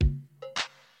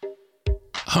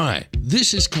Hi,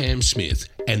 this is Cam Smith,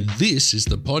 and this is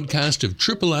the podcast of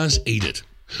Triple R's Eat It,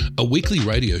 a weekly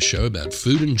radio show about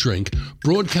food and drink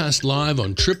broadcast live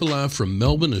on Triple R from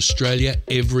Melbourne, Australia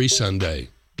every Sunday.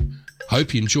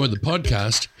 Hope you enjoy the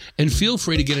podcast and feel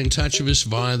free to get in touch with us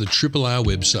via the Triple R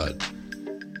website.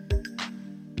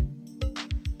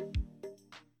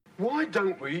 Why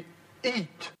don't we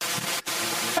eat?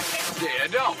 Dear,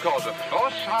 don't cause a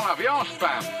fuss. I'll have your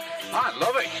spam. I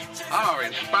love it. I'm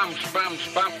having spam, spam,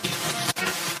 spam.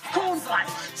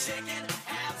 Cornflakes.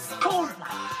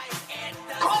 Cornflakes.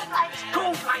 Cornflakes.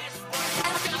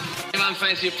 Cornflakes. Anyone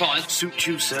fancy a pint? Suit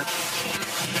you, sir.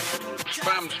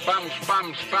 Spam, spam,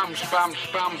 spam, spam, spam,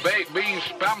 spam, baked beans,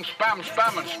 spam, spam,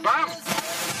 spam, and spam.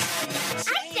 I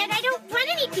said I don't want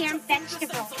any damn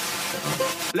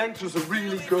vegetables. Lentils are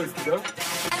really good, you know?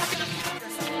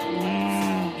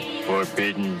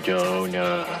 Forbidden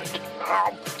donut.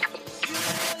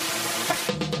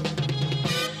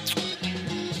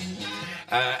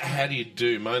 How do you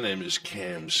do? My name is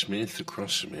Cam Smith.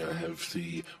 Across from me I have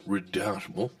the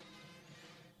redoubtable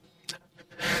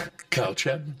Carl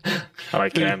Chapman. Hello,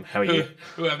 Cam. How are you?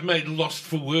 Who I've made lost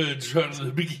for words right at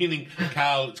the beginning.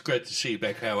 Carl, it's great to see you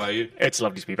back. How are you? It's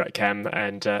lovely to be back, Cam,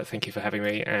 and thank you for having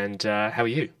me. And how are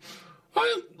you?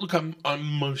 I'm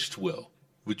most well,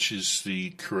 which is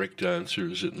the correct answer,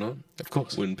 is it not? Of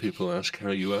course. When people ask how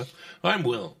you are, I'm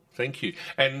well, thank you.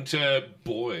 And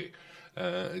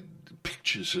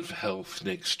pictures of health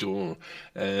next door.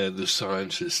 The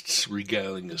scientists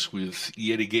regaling us with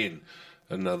yet again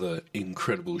another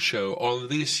incredible show on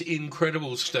this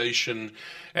incredible station.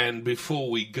 And before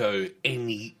we go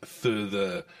any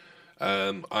further,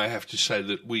 I have to say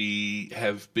that we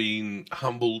have been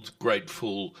humbled,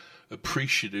 grateful,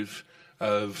 appreciative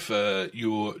of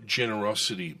your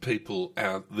generosity, people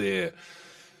out there.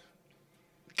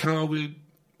 Carl,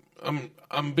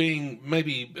 I'm being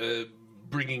maybe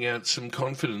bringing out some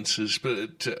confidences,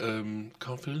 but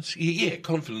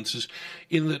confidences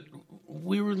in that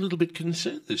we were a little bit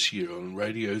concerned this year on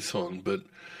Radiothon, but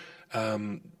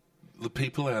the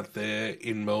people out there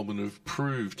in Melbourne have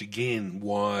proved again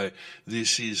why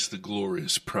this is the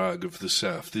glorious Prague of the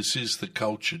South. This is the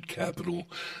cultured capital,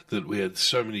 that we had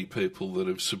so many people that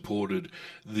have supported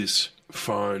this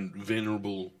fine,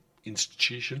 venerable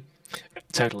institution.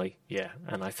 Totally, yeah.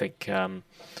 And I think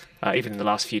even in the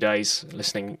last few days,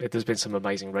 listening, there's been some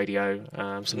amazing radio,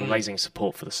 some amazing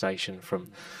support for the station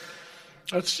from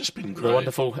it's just been great. The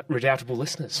wonderful, redoubtable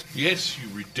listeners. Yes, you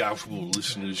redoubtable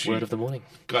listeners. Word of the morning.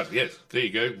 God, yes, there you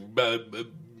go.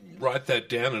 Write that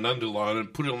down and underline it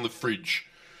and put it on the fridge.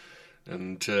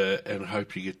 And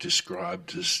hope you get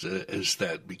described as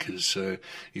that, because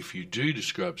if you do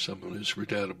describe someone as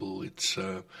redoubtable, it's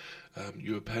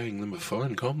you are paying them a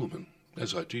fine compliment,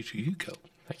 as I do to you, Cal.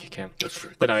 Thank you, Cam. That's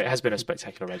very But no, it has been a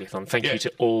spectacular radiothon. Thank you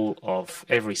to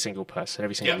every single person,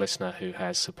 every single listener who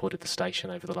has supported the station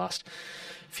over the last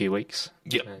few weeks.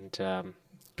 Yeah. And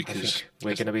because I think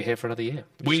we're going to be here for another year.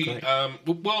 With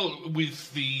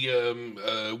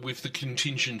the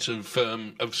contingent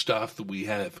of staff that we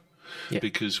have,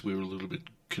 because we're a little bit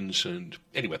concerned.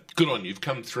 Anyway, good on you. You've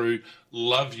come through.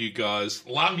 Love you guys.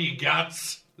 Love you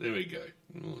guts. There we go.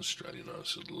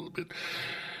 Australianised a little bit.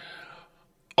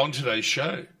 On today's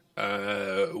show,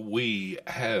 we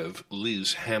have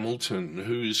Liz Hamilton,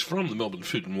 who is from the Melbourne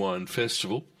Food and Wine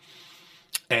Festival,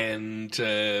 and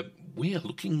we are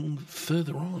looking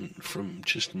further on from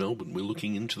just Melbourne. We're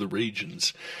looking into the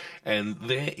regions, and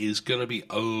there is going to be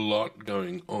a lot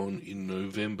going on in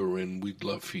November, and we'd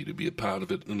love for you to be a part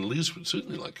of it, and Liz would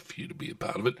certainly like for you to be a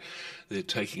part of it. They're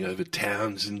taking over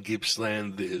towns in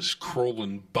Gippsland. There's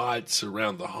crawling bites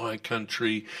around the high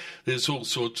country. There's all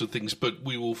sorts of things, but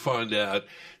we will find out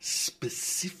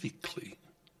specifically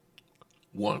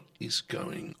what is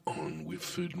going on with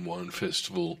Food and Wine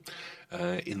Festival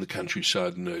in the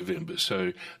countryside in November.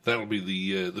 So that'll be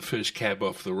the first cab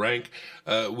off the rank.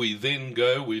 We then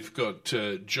go, we've got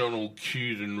John all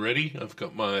queued and ready. I've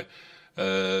got my,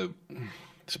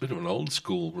 it's a bit of an old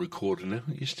school recorder now.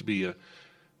 It used to be a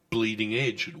bleeding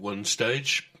edge at one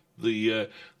stage. The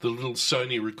little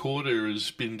Sony recorder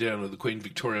has been down at the Queen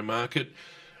Victoria Market.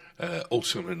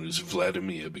 Also known as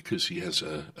Vladimir, because he has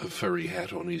a furry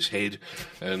hat on his head.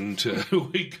 And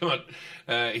we got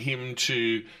him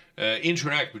to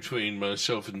interact between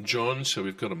myself and John. So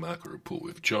we've got a market report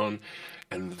with John.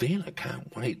 And then I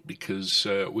can't wait, because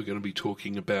we're going to be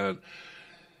talking about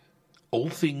all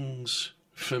things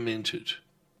fermented.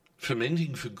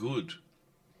 Fermenting for good.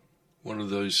 One of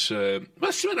those...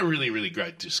 must have been a really, really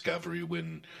great discovery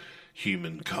when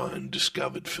humankind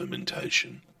discovered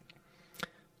fermentation.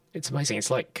 It's amazing. It's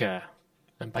like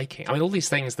and baking. I mean, all these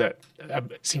things that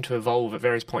seem to evolve at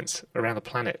various points around the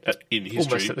planet in history,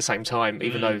 almost at the same time,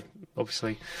 even though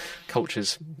obviously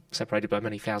cultures separated by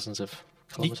many thousands of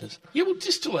kilometres. Yeah, well,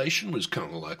 distillation was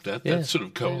kind of like that. That sort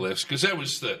of coalesced because that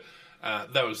was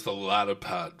the latter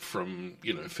part. From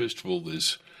first of all,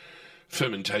 there's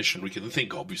fermentation. We can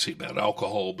think obviously about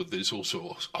alcohol, but there's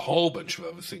also a whole bunch of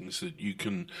other things that you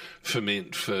can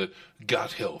ferment for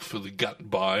gut health, for the gut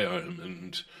biome,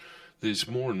 and there's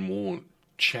more and more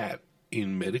chat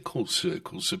in medical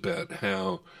circles about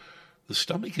how the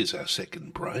stomach is our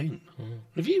second brain.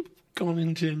 Have you gone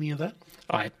into any of that?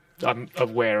 I'm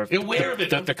aware of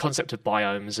it. The concept of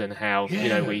biomes and how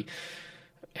we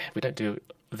don't do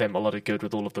them a lot of good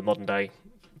with all of the modern day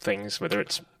things, whether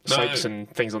it's soaps and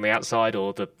things on the outside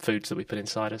or the foods that we put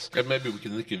inside us. And maybe we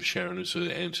can think of Sharon as an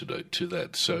antidote to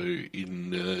that. So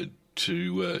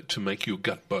to make your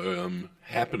gut biome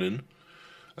happening,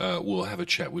 we'll have a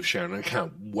chat with Sharon. I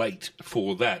can't wait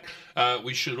for that.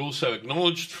 We should also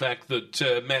acknowledge the fact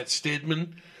that Matt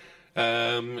Steadman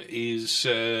is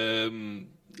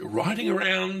riding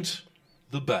around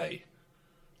the bay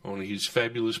on his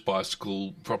fabulous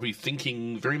bicycle, probably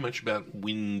thinking very much about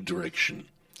wind direction.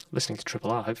 Listening to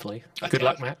Triple R, hopefully. Okay. Good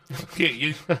luck, Matt.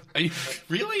 Yeah, are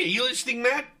you listening,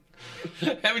 Matt?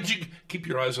 How would you keep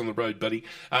your eyes on the road, buddy?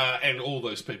 And all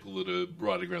those people that are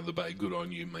riding around the bay, good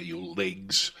on you. May your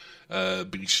legs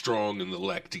be strong and the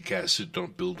lactic acid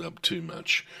don't build up too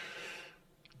much.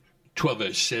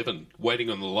 12:07, waiting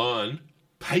on the line,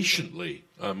 patiently,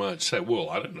 I might say. Well,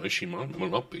 I don't know, she might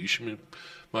not be. She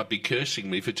might be cursing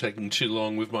me for taking too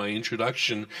long with my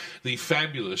introduction. The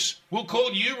fabulous, we'll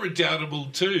call you redoubtable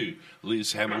too,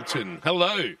 Liz Hamilton.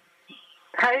 Hello.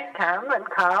 Hey, Cam and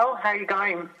Carl. How are you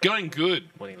going? Going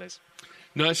good. Morning, Liz.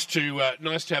 Nice to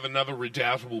have another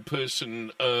redoubtable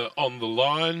person on the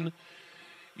line.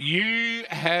 You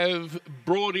have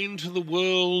brought into the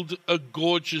world a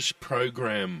gorgeous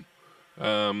program.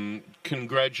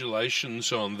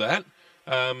 Congratulations on that.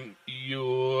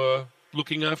 You're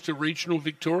looking after regional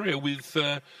Victoria with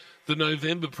the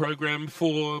November program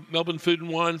for Melbourne Food and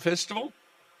Wine Festival.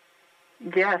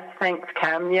 Yes, thanks,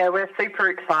 Cam. Yeah, we're super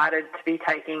excited to be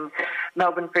taking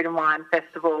Melbourne Food and Wine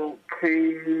Festival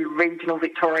to regional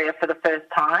Victoria for the first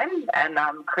time and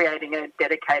creating a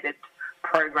dedicated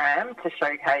program to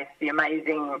showcase the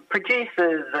amazing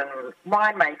producers and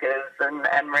winemakers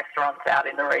and restaurants out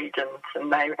in the regions,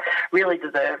 and they really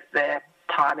deserve their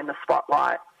time in the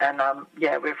spotlight. And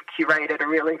we've curated a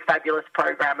really fabulous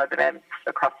program of events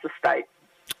across the state.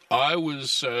 I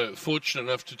was fortunate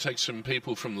enough to take some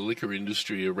people from the liquor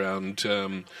industry around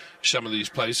some of these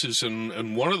places,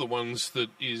 and one of the ones that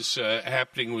is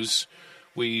happening was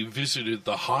we visited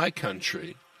the High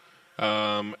Country,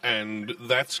 and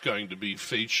that's going to be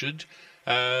featured.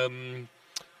 Tell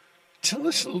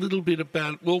us a little bit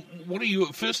about, well, what are you,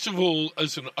 first of all,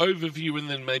 as an overview, and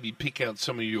then maybe pick out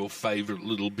some of your favourite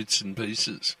little bits and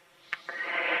pieces.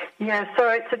 Yeah, so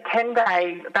it's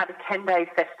about a 10-day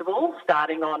festival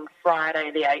starting on Friday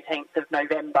the 18th of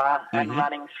November and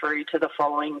running through to the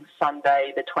following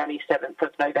Sunday the 27th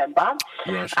of November.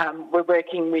 Right. We're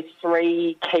working with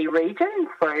 3 key regions,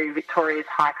 so Victoria's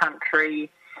High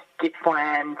Country,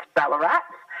 Gippsland, Ballarat,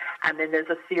 and then there's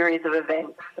a series of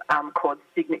events called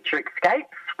Signature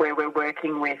Escapes where we're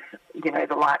working with,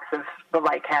 the likes of the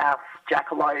Lake House,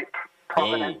 Jackalope,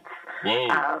 Providence,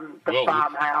 the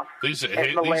Farmhouse. These are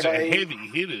heavy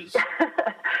hitters.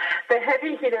 The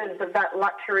heavy hitters of that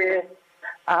luxurious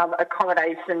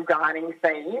accommodation dining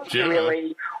theme to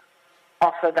really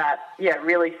offer that,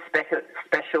 really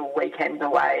special weekend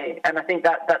away. And I think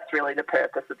that's really the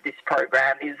purpose of this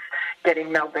program, is getting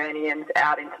Melburnians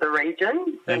out into the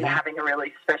region and having a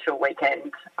really special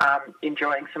weekend,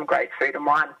 enjoying some great food and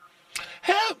wine.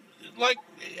 How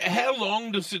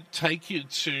long does it take you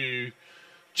to...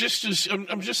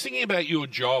 I'm just thinking about your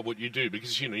job, what you do,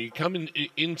 because, you come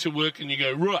into work and you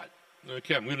go, right,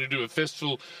 okay, I'm going to do a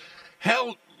festival.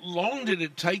 How long did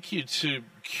it take you to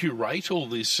curate all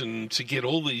this and to get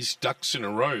all these ducks in a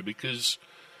row? Because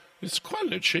it's quite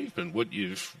an achievement, what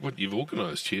you've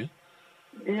organised here.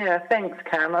 Yeah, thanks,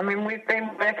 Cam. I mean, we've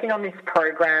been working on this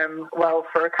program,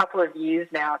 for a couple of years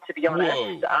now, to be honest.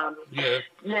 Whoa.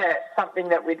 Yeah, something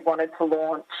that we'd wanted to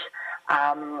launch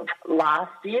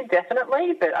last year,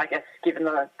 definitely, but I guess given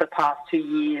the past 2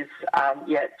 years,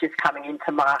 it's just coming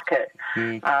into market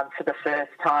for the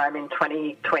first time in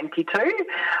 2022.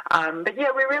 But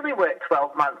yeah, we really worked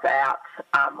 12 months out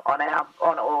on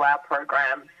all our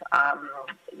programs.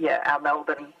 Our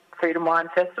Melbourne Food and Wine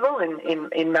Festival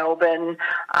in Melbourne,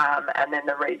 and then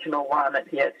the regional one.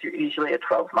 It's usually a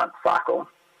 12-month cycle.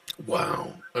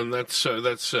 Wow, and that's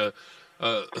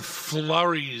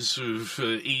flurries of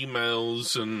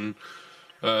emails and,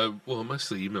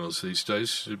 mostly emails these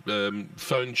days,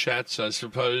 phone chats, I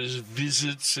suppose,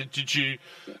 visits. Did you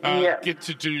get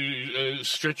to do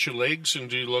stretch your legs and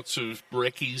do lots of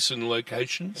brekkies and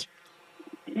locations?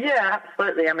 Yeah,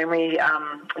 absolutely. I mean, we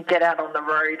get out on the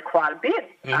road quite a bit.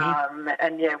 Mm-hmm.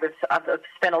 I've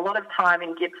spent a lot of time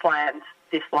in Gippsland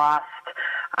this last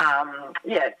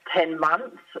 10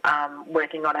 months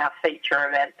working on our feature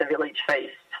event, the Village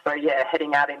Feast. So,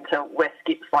 heading out into West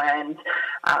Gippsland,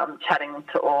 chatting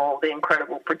to all the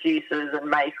incredible producers and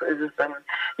makers. And,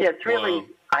 it's really,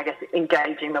 I guess,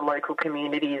 engaging the local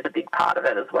community is a big part of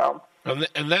it as well.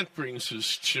 And that brings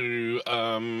us to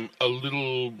a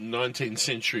little 19th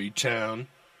century town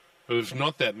of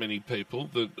not that many people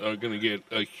that are going to get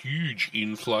a huge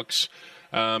influx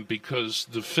because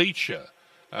the feature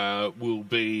will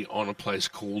be on a place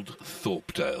called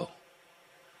Thorpedale.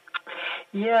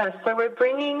 Yeah, so we're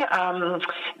bringing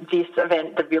this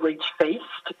event, the Village Feast,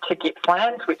 to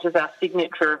Gippsland, which is our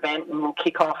signature event, and will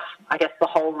kick off, I guess, the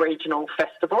whole regional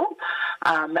festival.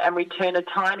 And we turn a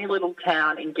tiny little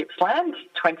town in Gippsland,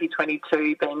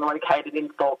 2022, being located in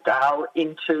Thorpedale,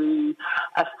 into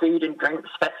a food and drinks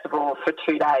festival for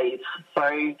 2 days.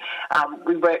 So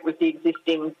we work with the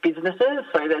existing businesses.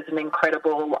 So there's an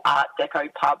incredible Art Deco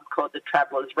pub called the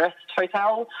Travellers Rest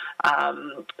Hotel.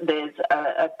 There's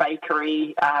a bakery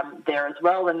there as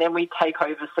well, and then we take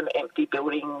over some empty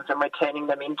buildings and we're turning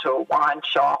them into a wine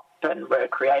shop, and we're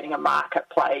creating a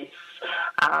marketplace.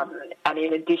 And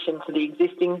in addition to the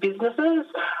existing businesses,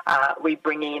 we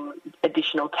bring in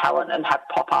additional talent and have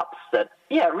pop-ups that,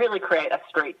 really create a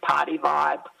street party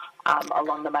vibe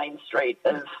along the main street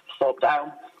of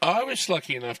Thorpedale. I was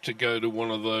lucky enough to go to one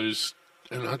of those,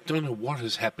 and I don't know what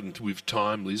has happened with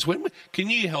time, Liz. Can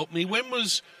you help me? When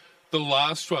was the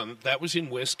last one? That was in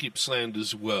West Gippsland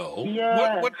as well.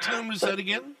 Yeah. What town was that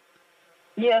again?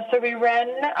 Yeah, so we ran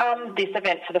this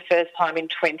event for the first time in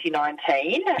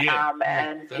 2019,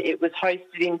 and it was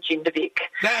hosted in Jindervik.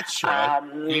 That's right,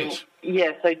 yes.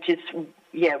 Yeah, so just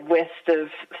west of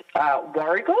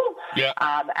Warragul. Yeah.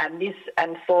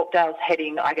 And Thorpedale's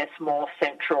heading, I guess, more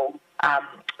central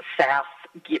south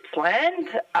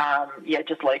Gippsland,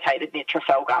 just located near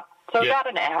Trafalgar. So about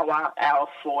an hour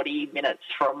 40 minutes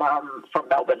from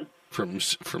Melbourne. From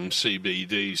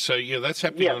CBD. So, that's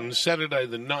happening on Saturday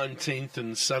the 19th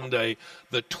and Sunday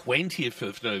the 20th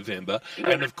of November.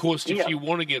 And, of course, if you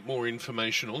want to get more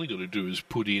information, all you got to do is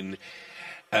put in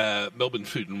Melbourne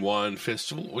Food and Wine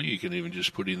Festival, or you can even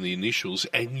just put in the initials,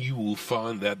 and you will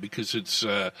find that, because it's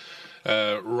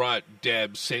right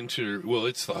dab centre. Well,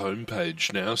 it's the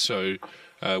homepage now, so...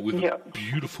 with a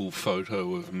beautiful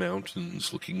photo of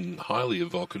mountains looking highly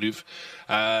evocative.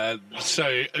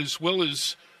 So as well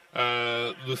as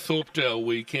the Thorpedale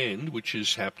weekend, which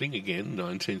is happening again,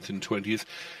 19th and 20th,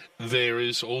 there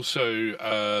is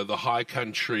also the High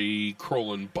Country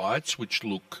Crawl and Bites, which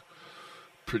look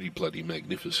pretty bloody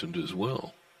magnificent as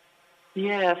well.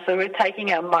 Yeah, so we're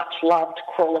taking our much-loved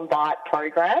Crawl and Bite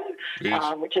program,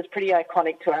 which is pretty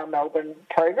iconic to our Melbourne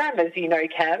program, as you know,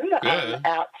 Cam,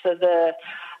 out to the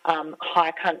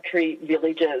high country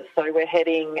villages. So we're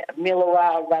heading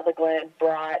Millawa, Rutherglen,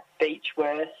 Bright,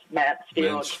 Beechworth,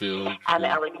 Mansfield and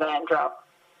Alexandra.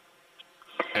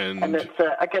 And it's,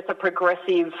 a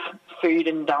progressive food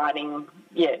and dining,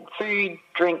 food,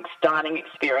 drinks, dining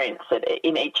experience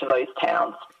in each of those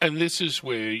towns. And this is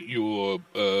where your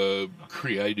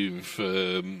creative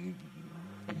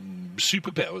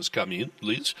superpowers come in,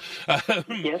 Liz.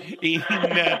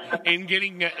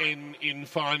 In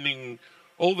finding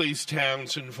all these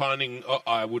towns and finding,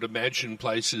 I would imagine,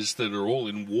 places that are all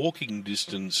in walking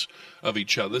distance of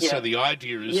each other. Yeah. So the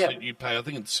idea is that you pay, I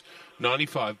think it's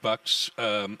 $95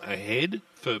 a head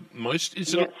for most.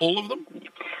 Is it all of them?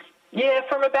 Yeah,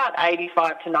 from about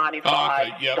 $85 to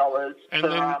 $95 and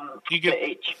then you get for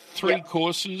each. Three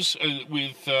courses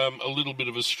with a little bit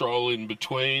of a stroll in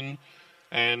between,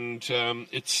 and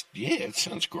it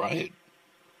sounds great.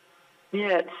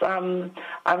 Yeah, it's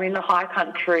the high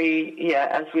country,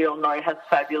 as we all know, has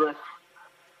fabulous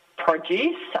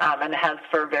produce and has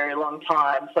for a very long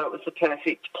time. So it was the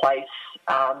perfect place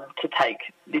to take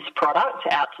this product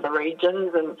out to the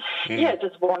regions and,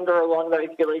 just wander along those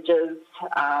villages.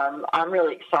 I'm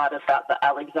really excited about the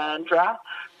Alexandra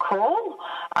crawl.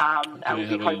 And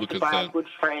we'll be hosted by our good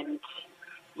friend,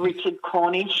 Richard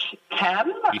Cornish,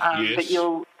 Cam. Yes. But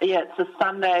it's a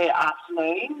Sunday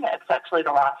afternoon. It's actually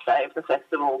the last day of the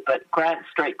festival, but Grant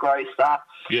Street Grocer.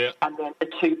 Yeah. And then the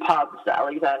two pubs, the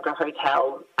Alexandra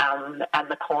Hotel and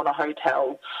the Corner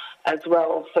Hotel as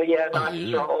well. So, nice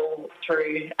stroll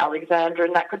through Alexandra,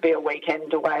 and that could be a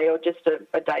weekend away or just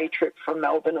a day trip from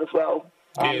Melbourne as well,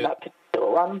 that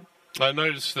particular one. I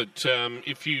noticed that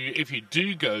if you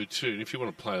do go to, and if you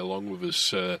want to play along with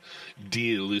us,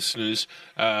 dear listeners,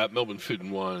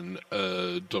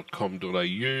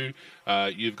 melbournefoodandwine.com.au,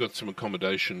 you've got some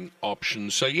accommodation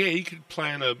options. So, you could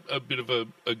plan a bit of a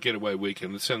getaway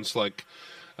weekend. It sounds like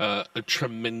a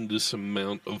tremendous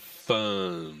amount of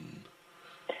fun.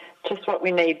 Just what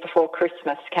we need before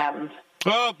Christmas, Cam.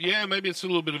 Oh, yeah, maybe it's a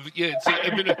little bit of it's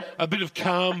a bit of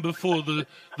calm before the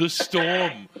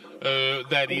storm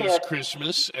that is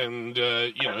Christmas, and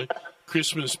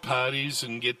Christmas parties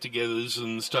and get-togethers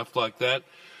and stuff like that.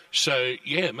 So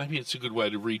maybe it's a good way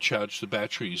to recharge the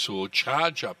batteries or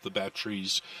charge up the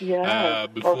batteries. Yeah,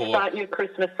 before. Or start your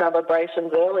Christmas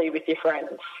celebrations early with your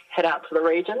friends. Head out to the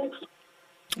regions.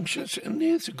 And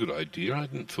it's a good idea. I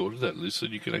hadn't thought of that, Liz, that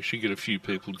you could actually get a few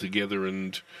people together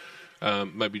and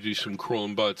maybe do some crawl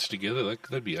and bites together.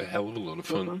 That'd be a hell of a lot of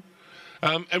fun.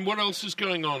 Mm-hmm. And what else is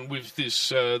going on with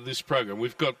this program?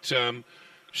 We've got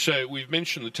so we've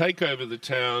mentioned the takeover of the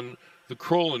town, the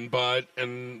crawl and bite,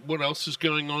 and what else is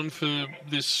going on for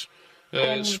this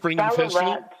spring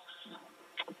festival?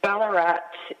 Ballarat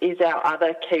is our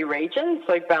other key region.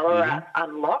 So Ballarat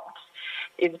Unlocked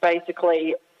is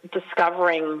basically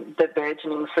discovering the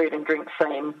burgeoning food and drink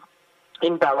scene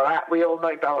in Ballarat. We all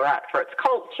know Ballarat for its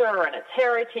culture and its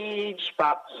heritage,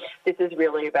 but this is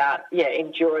really about,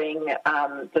 enjoying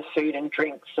the food and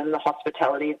drinks and the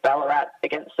hospitality of Ballarat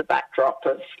against the backdrop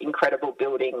of incredible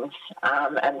buildings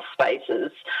and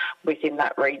spaces within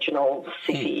that regional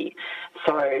city.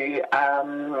 So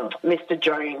Mr.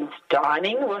 Jones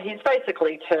Dining, he's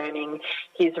basically turning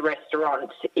his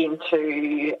restaurant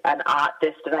into an art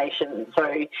destination.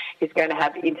 So he's going to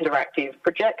have interactive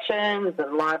projections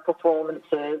and live performances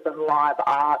and live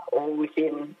art all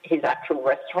within his actual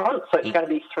restaurant. So it's going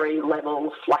to be 3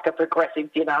 levels, like a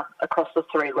progressive dinner across the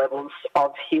 3 levels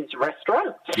of his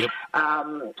restaurant. Yep.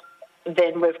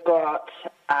 Then we've got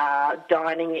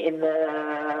dining in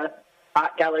the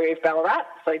Art Gallery of Ballarat.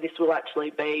 So this will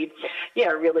actually be,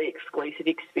 a really exclusive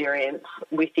experience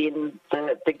within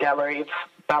the Gallery of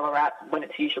Ballarat when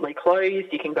it's usually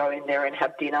closed. You can go in there and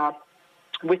have dinner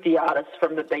with the artists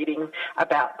from the Beating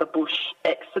About the Bush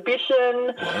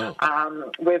exhibition.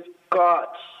 Wow. We've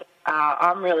got,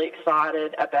 I'm really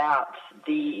excited about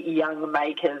the young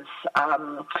makers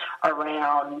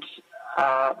around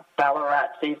Ballarat.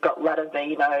 So you've got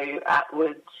Ladavino,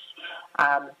 Atwoods,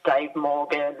 Dave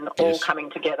Morgan, all coming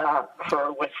together for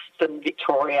a Western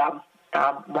Victoria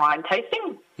wine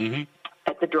tasting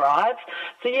at the Drive.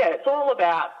 So, it's all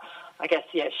about, I guess,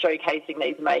 showcasing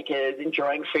these makers,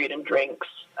 enjoying food and drinks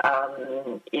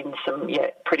in some,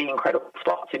 pretty incredible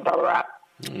spots in Ballarat.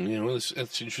 Yeah, well,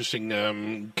 that's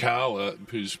interesting. Carla,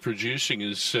 who's producing,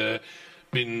 has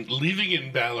been living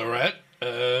in Ballarat,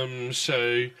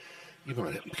 so you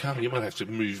might have to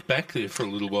move back there for a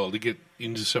little while to get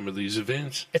into some of these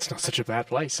events. It's not such a bad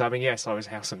place. I mean, yes, I was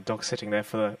house and dog sitting there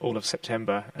for all of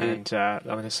September, and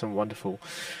there's some wonderful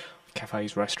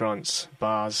cafes, restaurants,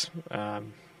 bars.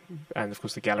 And, of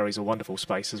course, the gallery's a wonderful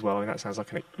space as well. I mean, that sounds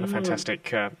like a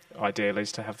fantastic idea,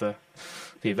 Liz, to have the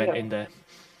event in there.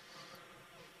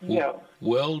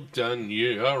 Well done,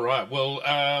 you. All right. Well,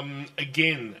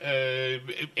 again,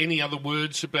 any other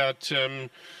words about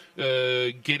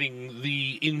getting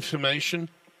the information?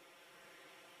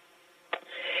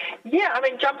 Yeah, I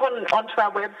mean, jump onto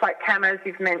our website, Cam, as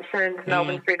you've mentioned,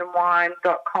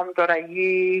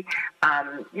 melbournefoodandwine.com.au.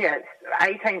 It's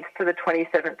 18th to the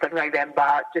 27th of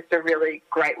November. Just a really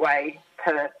great way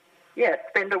to,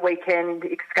 spend a weekend,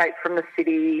 escape from the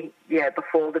city,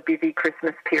 before the busy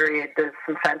Christmas period. There's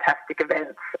some fantastic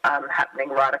events happening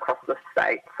right across the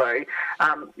state. So,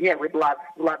 we'd love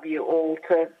you all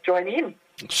to join in.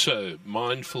 So,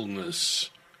 mindfulness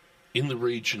in the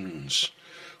regions,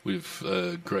 with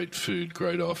great food,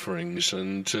 great offerings,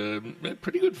 and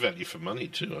pretty good value for money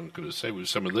too, I'm going to say, with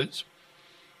some of these.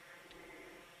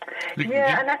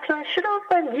 Yeah, and actually I should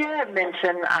also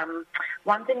mention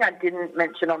one thing I didn't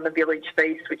mention on the Village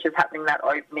Feast, which is happening that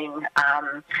opening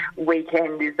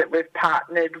weekend, is that we've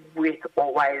partnered with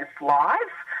Always Live.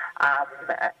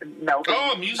 Melbourne.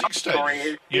 Oh, music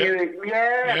stage.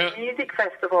 Music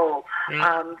festival.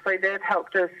 Yeah. So they've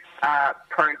helped us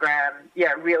program,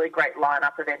 really great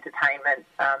lineup of entertainment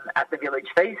at the Village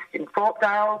Feast in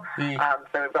Thorpedale.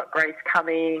 So we've got Grace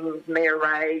Cummings, Mia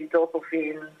Ray, Dorsal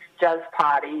Finns, jazz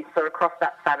parties, so across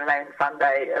that Saturday and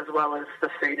Sunday, as well as the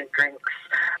food and drinks.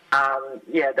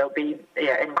 There'll be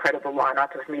incredible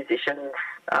lineup of musicians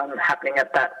happening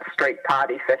at that street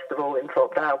party festival in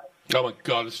Thorpedale. Oh my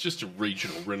God, it's just a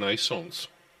regional renaissance.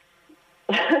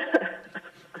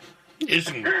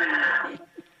 Isn't it?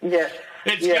 Yes.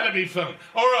 It's going to be fun.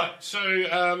 All right, so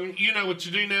you know what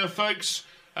to do now, folks.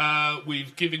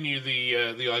 We've given you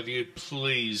the idea.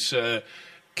 Please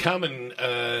come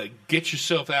and get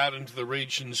yourself out into the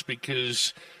regions,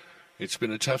 because it's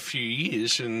been a tough few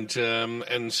years, and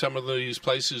some of these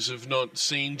places have not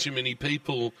seen too many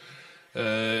people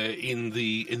in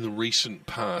the recent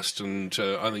past. And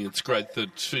I think it's great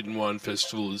that Food and Wine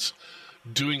Festival is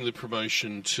doing the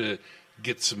promotion to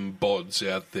get some bods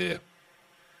out there.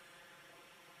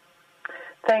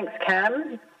 Thanks,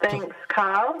 Cam. Thanks,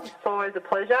 Carl. It's always a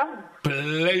pleasure.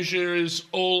 Pleasure is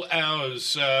all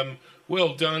ours.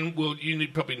 Well done. Well,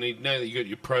 probably need, now that you got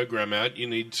your program out, you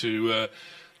need to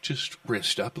just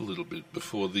rest up a little bit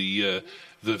before the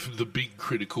big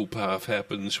critical path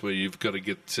happens, where you've got to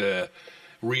get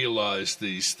realise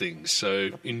these things.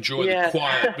 So enjoy the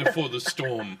quiet before the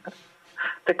storm.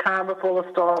 The calm before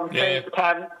the storm. Yeah. Thanks,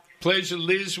 Cam. Pleasure,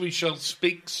 Liz. We shall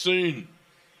speak soon.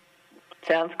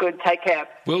 Sounds good. Take care.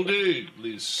 Will do,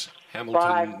 Liz Hamilton.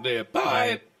 Bye. There.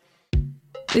 Bye.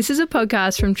 This is a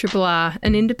podcast from Triple R,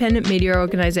 an independent media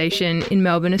organisation in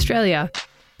Melbourne, Australia.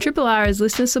 Triple R is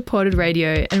listener-supported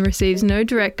radio and receives no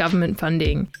direct government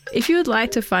funding. If you would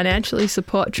like to financially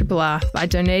support Triple R by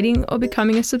donating or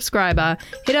becoming a subscriber,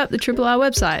 hit up the Triple R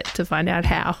website to find out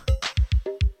how.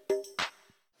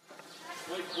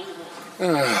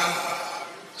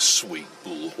 Sweet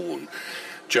bullhorn.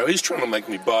 Joey's trying to make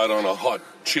me bite on a hot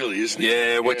chili, isn't he?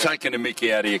 Yeah, we're taking a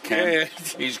mickey out of you, Cam. Yeah.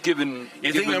 He's given.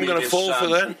 You think I'm going to fall for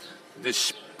that?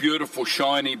 This beautiful,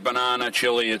 shiny banana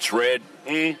chili. It's red.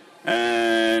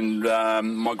 And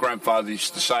my grandfather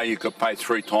used to say you could pay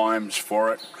 3 times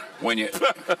for it when you're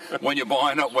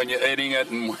buying it, when you're eating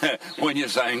it, and when you're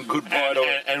saying goodbye to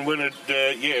it. And when it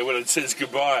says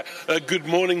goodbye. Good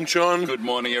morning, John. Good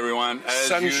morning, everyone. As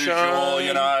Sunshine.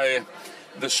 usual,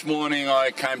 this morning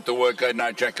I came to work, I had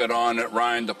no jacket on, it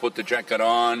rained, I put the jacket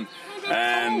on,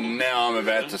 and now I'm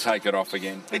about to take it off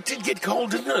again. It did get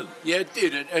cold, didn't it? Yeah, it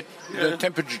did. The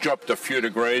temperature dropped a few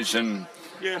degrees, and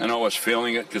I was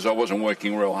feeling it because I wasn't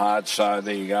working real hard, so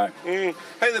there you go. Hey,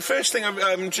 the first thing,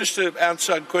 just an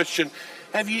outside question,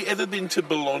 have you ever been to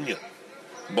Bologna?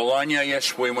 Bologna,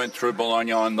 yes, we went through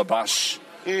Bologna on the bus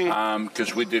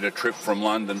because we did a trip from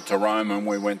London to Rome, and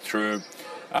we went through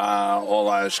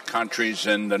all those countries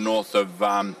in the north of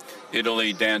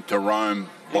Italy down to Rome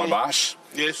by bus.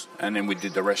 Yes. And then we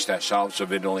did the rest ourselves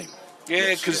of Italy.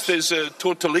 Yeah, because there's a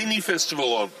Tortellini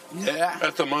festival on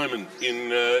at the moment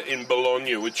in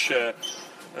Bologna, which I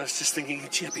was just thinking,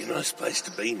 gee, it'd be a nice place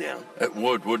to be now. It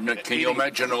would, wouldn't it? Can you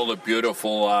imagine all the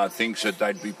beautiful things that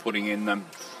they'd be putting in them?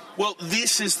 Well,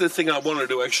 this is the thing I wanted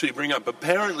to actually bring up.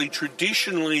 Apparently,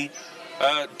 traditionally,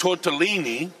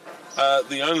 tortellini,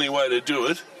 the only way to do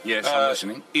it, I'm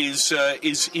listening, is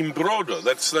in brodo.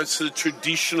 That's the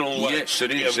traditional way. Yes,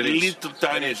 it is. Little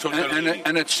tiny tortellini.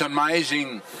 And it's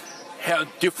amazing how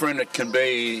different it can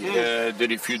be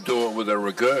that if you do it with a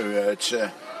ragu. It's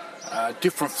a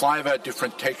different flavour,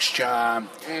 different texture,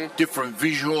 different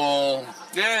visual.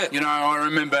 Yeah. You know, I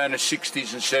remember in the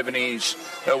 60s and 70s,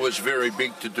 it was very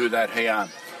big to do that here.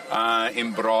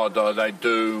 In brodo, they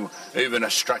do even a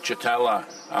stracciatella,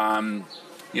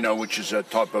 which is a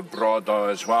type of brodo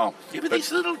as well. Yeah, but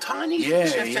these little tiny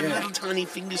things, you have to have little tiny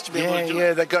fingers to be able to do it.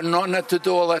 Yeah, they got not to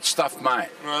do all that stuff, mate.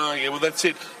 Oh, yeah, well, that's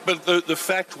it. But the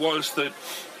fact was that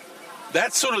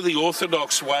that's sort of the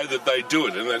orthodox way that they do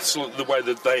it, and that's the way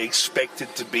that they expect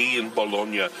it to be in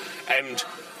Bologna. And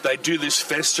they do this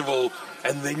festival,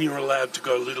 and then you're allowed to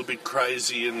go a little bit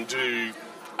crazy and do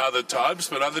other types,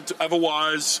 but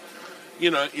otherwise,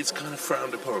 it's kind of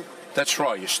frowned upon. That's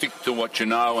right. You stick to what you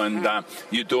know, and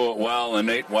you do it well and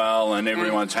eat well, and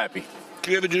everyone's happy.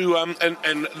 Do you ever do?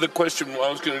 And the question I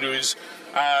was going to do is,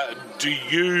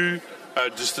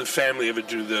 does the family ever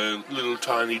do the little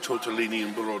tiny tortellini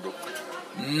and brodo?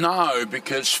 No,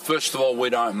 because first of all, we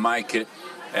don't make it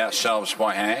ourselves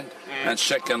by hand, and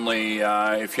secondly,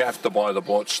 if you have to buy the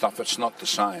bought stuff, it's not the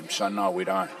same. So no, we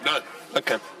don't. No.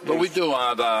 Okay. But we do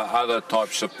other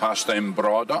types of pasta in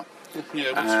brodo.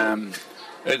 Yeah.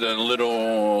 the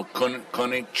little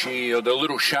konichi or the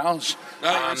little shells.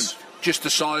 Yes. Just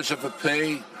the size of a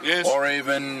pea, Yes. or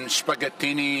even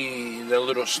spaghettini, the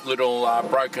little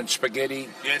broken spaghetti.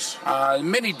 Yes.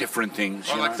 Many different things.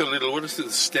 I you like know. the little, what is it, the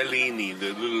stellini,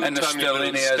 the little And the tiny little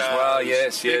stellini as stars. well,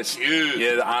 yes. They're cute.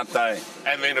 Yeah, aren't they?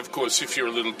 And then, of course, if you're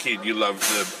a little kid, you love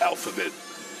the alphabet.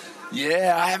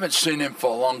 Yeah, I haven't seen them for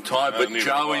a long time, but neither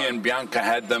Joey have I. and Bianca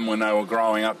had them when they were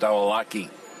growing up. They were lucky.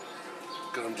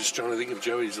 God, I'm just trying to think of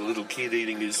Joey as a little kid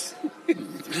eating his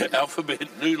alphabet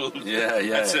noodle. Yeah.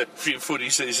 That's a few footy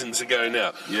seasons ago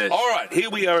now. Yes. All right, here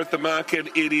we are at the market.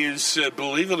 It is,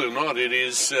 believe it or not, it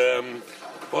is,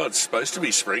 it's supposed to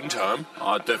be springtime.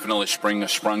 Oh, definitely spring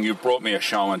has sprung. You brought me a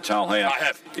show and tell here. I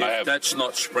have. If that's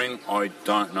not spring, I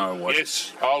don't know what.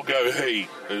 Yes, I'll go he,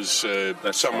 as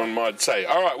someone might say.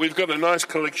 All right, we've got a nice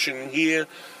collection here.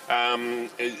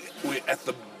 We're at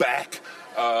the back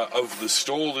of the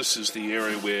stall. This is the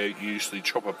area where you usually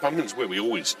chop up pumpkins, where we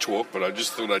always talk, but I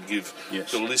just thought I'd give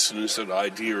the listeners an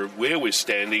idea of where we're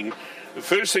standing. The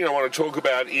first thing I want to talk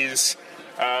about is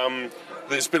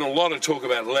there's been a lot of talk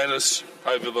about lettuce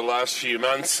over the last few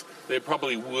months. There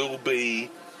probably will be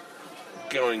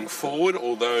going forward,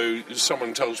 although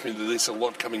someone tells me that there's a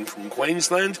lot coming from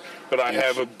Queensland, but I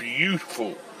have a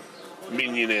beautiful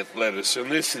mignonette lettuce,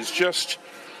 and this is just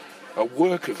a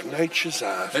work of nature's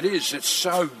art. It is. It's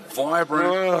so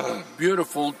vibrant.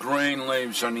 Beautiful green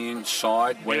leaves on the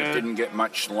inside where it didn't get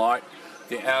much light.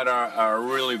 The outer are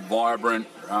really vibrant,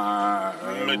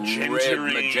 red,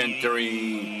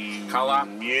 magenta-y colour.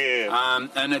 Yeah.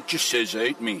 And it just says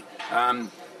eat me.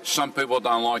 Some people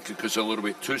don't like it because it's a little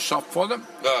bit too soft for them.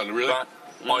 Oh, really? But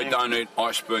I don't eat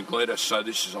iceberg lettuce, so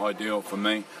this is ideal for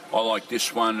me. I like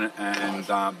this one and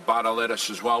butter lettuce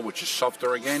as well, which is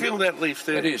softer again. Feel that leaf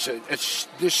there. It is.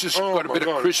 This has got a bit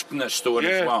of crispness to it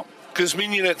as well. Because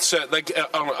mignonettes,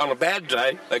 on a bad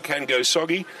day, they can go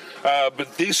soggy.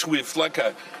 But this with like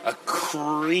a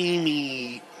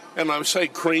creamy, and I would say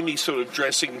creamy sort of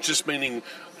dressing, just meaning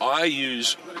I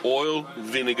use oil,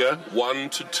 vinegar, 1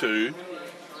 to 2.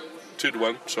 2 to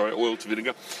 1, sorry, oil to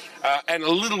vinegar. And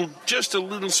just a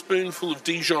little spoonful of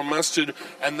Dijon mustard,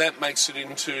 and that makes it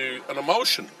into an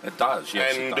emulsion. It does,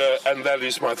 yes. And it does. and that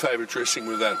is my favourite dressing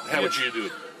with that. How would you do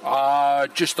it?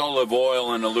 Just olive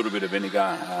oil and a little bit of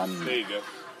vinegar. There you go.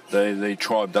 The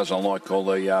tribe doesn't like all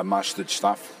the mustard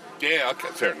stuff. Yeah, okay,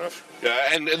 fair enough.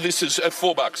 And this is at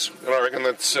 $4, and I reckon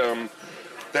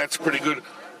that's pretty good.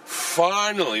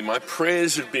 Finally, my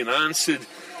prayers have been answered.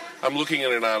 I'm looking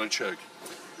at an artichoke.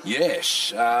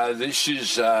 Yes, this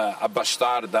is a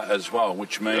bastarda as well,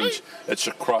 which means it's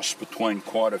a cross between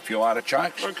quite a few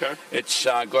artichokes. Okay. It's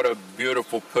got a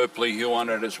beautiful purpley hue on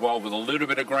it as well, with a little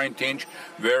bit of green tinge,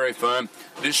 very firm.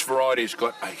 This variety's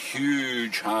got a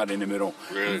huge heart in the middle.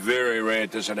 Really? Very rare.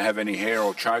 Does it have any hair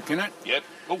or choke in it? Yep.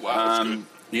 Oh, wow, that's good.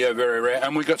 Yeah, very rare.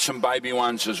 And we got some baby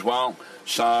ones as well.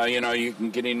 So, you can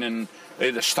get in and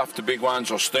either stuff the big ones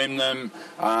or steam them.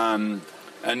 And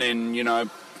then,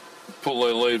 pull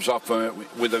the leaves off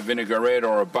with a vinaigrette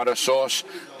or a butter sauce.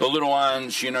 The little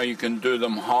ones, you can do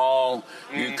them whole.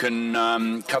 You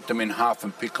can cut them in half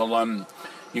and pickle them.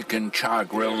 You can char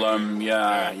grill them.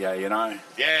 Yeah, Yeah,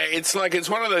 it's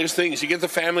one of those things. You get the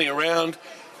family around.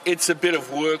 It's a bit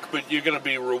of work, but you're going to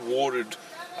be rewarded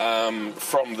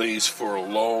from these for a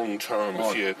long time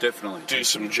if you definitely do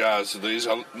some jars of these.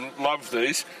 I love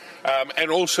these. And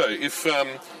also,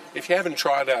 if you haven't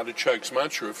tried artichokes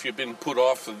much, or if you've been put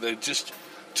off and they're just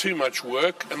too much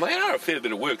work, and they are a fair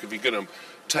bit of work if you're going to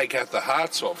take out the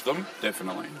hearts of them.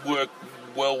 Definitely. Work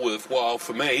well worthwhile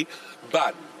for me.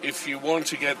 But if you want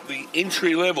to get the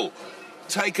entry level,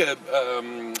 take a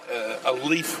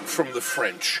leaf from the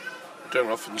French. Don't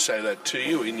often say that to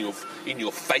you in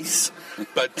your face,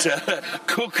 but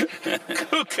cook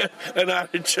an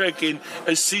artichoke in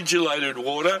acidulated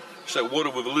water, so water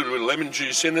with a little bit of lemon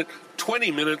juice in it,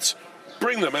 20 minutes,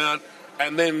 bring them out,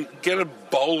 and then get a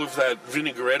bowl of that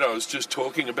vinaigrette I was just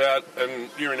talking about, and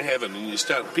you're in heaven, and you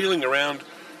start peeling around,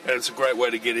 and it's a great way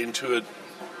to get into it,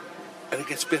 and it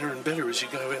gets better and better as you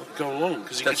go along,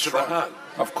 because you get to the heart.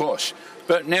 Of course.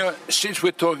 But now, since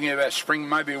we're talking about spring,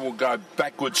 maybe we'll go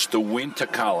backwards to winter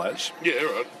colours. Yeah,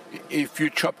 right. If you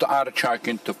chop the artichoke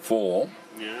into 4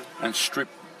 and strip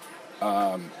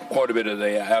quite a bit of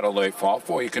the outer leaf off,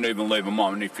 or you can even leave them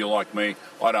on. And if you're like me,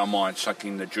 I don't mind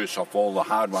sucking the juice off all the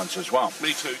hard ones as well.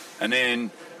 Me too. And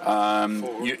then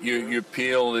you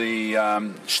peel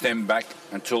the stem back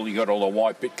until you got all the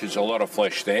white bit, because there's a lot of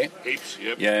flesh there. Heaps,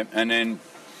 yep. Yeah, and then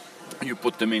you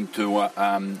put them into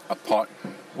a pot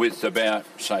with about,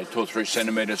 say, 2 or 3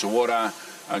 centimetres of water,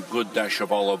 a good dash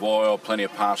of olive oil, plenty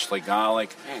of parsley,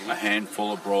 garlic, a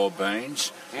handful of broad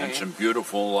beans, and some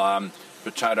beautiful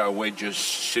potato wedges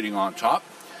sitting on top.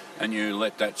 And you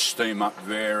let that steam up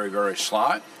very, very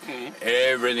slow.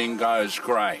 Everything goes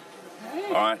great.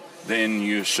 All right, then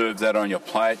you serve that on your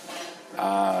plate,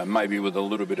 maybe with a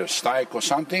little bit of steak or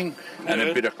something, and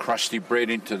a bit of crusty bread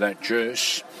into that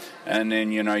juice. And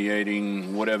then, you're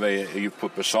eating whatever you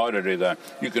put beside it. Either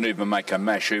you can even make a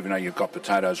mash, even though you've got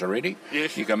potatoes already.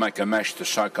 Yes. You can make a mash to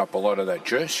soak up a lot of that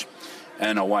juice,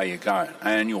 and away you go.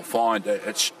 And you'll find that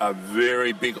it's a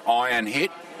very big iron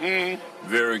hit,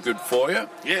 very good for you,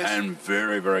 and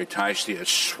very, very tasty.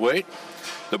 It's sweet.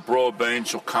 The broad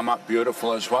beans will come up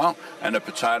beautiful as well, and the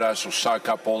potatoes will soak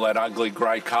up all that ugly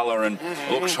grey colour and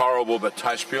looks horrible but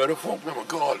tastes beautiful. Oh, my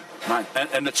God. Mate,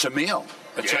 and it's a meal.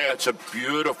 It's a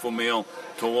beautiful meal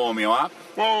to warm you up.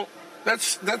 Well,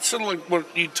 that's sort of like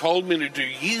what you told me to do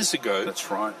years ago. That's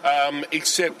right.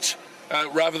 Except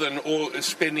rather than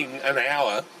spending an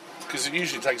hour, because it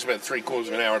usually takes about 3/4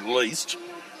 of an hour at least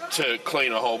to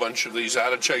clean a whole bunch of these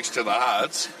artichokes to the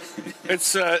hearts,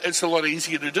 it's a lot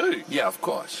easier to do. Yeah, of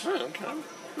course. Oh, okay.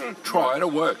 Try it,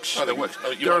 it works. Oh, it works.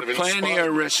 There are plenty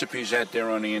of recipes out there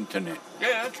on the internet.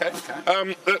 Yeah, okay.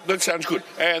 That sounds good.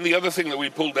 And the other thing that we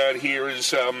pulled out here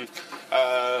is...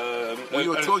 we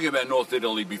were talking about North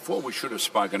Italy before. We should have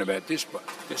spoken about this, but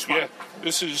this one. Yeah,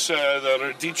 this is the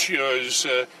radicchio's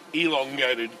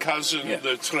elongated cousin,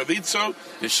 the Treviso.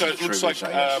 So it looks like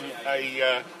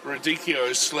a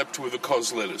radicchio slept with a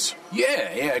cos lettuce.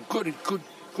 Yeah,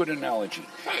 good analogy.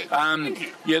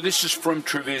 Yeah, this is from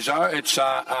Treviso. It's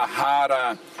a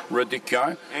harder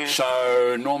radicchio.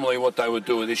 So normally what they would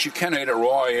do with this, you can eat it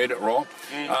raw, I eat it raw.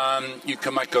 You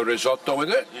can make a risotto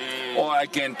with it. Or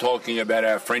again, talking about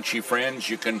our Frenchy friends,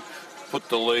 you can put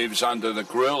the leaves under the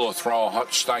grill or throw a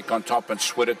hot steak on top and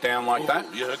sweat it down like that.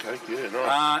 Yeah, okay, yeah,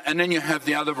 nice. And then you have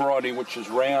the other variety, which is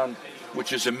round,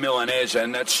 which is a Milanese,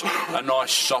 and that's a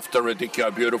nice, softer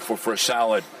radicchio, beautiful for a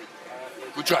salad.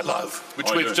 Which I love, which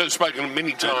we've spoken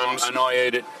many times. And I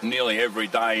eat it nearly every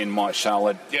day in my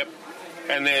salad. Yep.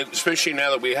 And then, especially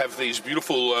now that we have these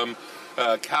beautiful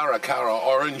Cara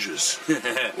oranges.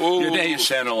 Now you're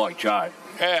sounding like Joe.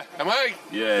 Yeah, am I?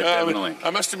 Yeah, definitely.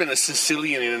 I must have been a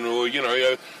Sicilian or,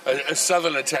 a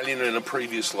Southern Italian in a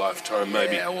previous lifetime,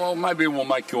 maybe. Yeah, well, maybe we'll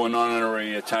make you an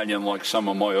honorary Italian like some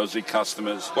of my Aussie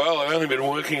customers. Well, I've only been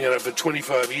working at it for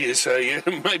 25 years, so yeah,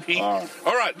 maybe. All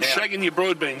right, now, shaking your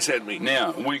broad beans at me.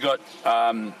 Now, we got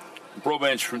broad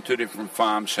beans from 2 different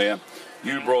farms here.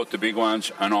 You brought the big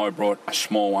ones, and I brought a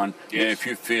small one. Yes. Now, if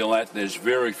you feel that, there's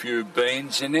very few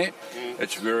beans in it.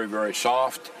 It's very, very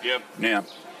soft. Yep. Now,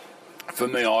 for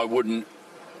me, I wouldn't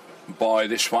buy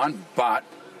this one, but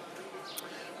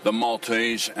the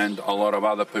Maltese and a lot of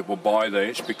other people buy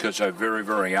these because they're very,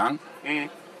 very young.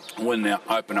 When they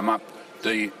open them up,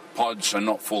 the pods are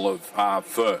not full of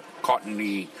fur,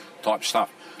 cottony type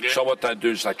stuff. Yeah. So what they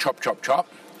do is they chop,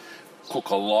 cook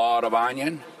a lot of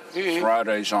onion, throw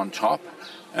these on top,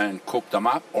 and cook them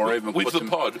up, or even with put the them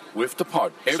pod. With the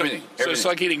pod, everything. So it's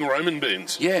like eating Roman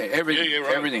beans. Yeah, everything. Yeah,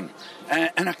 right. Everything,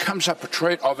 and it comes up a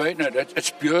treat. I've eaten it. It's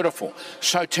beautiful.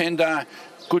 So tender,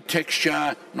 good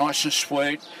texture, nice and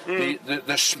sweet.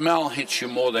 The smell hits you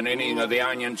more than any of the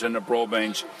onions and the broad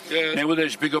beans. Yeah. Now with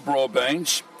these bigger broad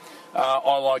beans,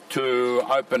 I like to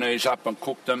open these up and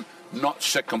cook them. Not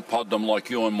second pod them like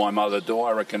you and my mother do.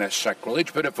 I reckon that's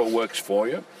sacrilege. But if it works for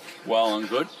you, well and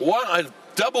good. What? I've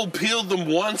double peeled them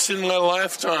once in my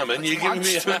lifetime, and you're giving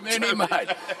me too many,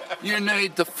 mate. You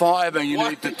need the fibre. You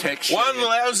need the texture. One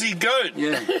lousy goat.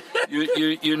 Yeah.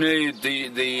 you need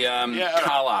the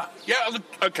colour. Yeah. Look,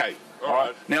 okay. All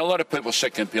right. Now, a lot of people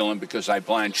second peel them because they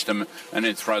blanch them and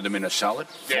then throw them in a salad.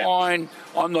 Yeah. Fine.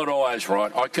 I'm not always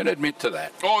right. I can admit to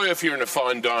that. Or if you're in a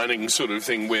fine dining sort of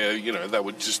thing where, that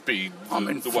would just be I'm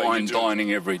in the fine way you do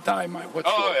dining every day, mate. What's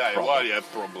your problem? Well, yeah,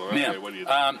 problem. Now, okay, what do you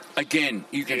do? again,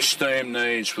 you can steam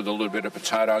these with a little bit of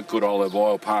potato, good olive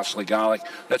oil, parsley, garlic.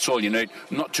 That's all you need.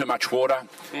 Not too much water.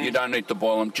 You don't need to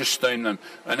boil them. Just steam them.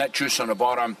 And that juice on the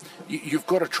bottom, you've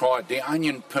got to try it. The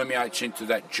onion permeates into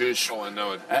that juice. Oh, I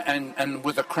know it. And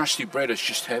with a crusty bread, it's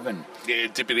just heaven. Yeah,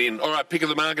 dip it in. All right, pick of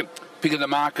the market. Pick of the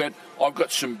market. I've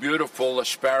got some beautiful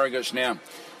asparagus now.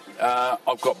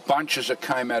 I've got bunches that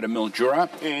came out of Mildura.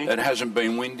 It hasn't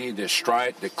been windy. They're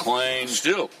straight. They're clean.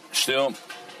 Still.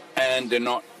 And they're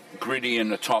not gritty in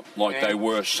the top like they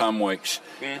were some weeks.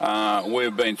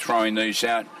 We've been throwing these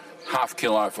out half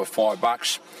kilo for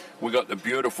 $5. We got the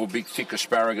beautiful big thick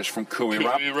asparagus from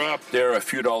Kooyarrup. They're a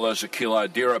few dollars a kilo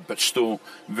dearer, but still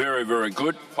very, very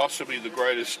good. Possibly the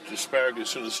greatest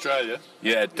asparagus in Australia.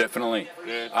 Yeah, definitely.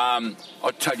 Yeah.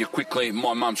 I'll tell you quickly,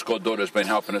 my mum's goddaughter's been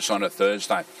helping us on a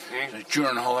Thursday.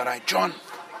 During the holiday, John,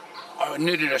 I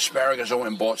needed asparagus. I went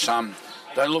and bought some.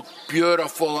 They look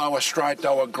beautiful. They were straight.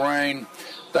 They were green.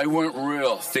 They weren't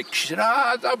real thick. She said,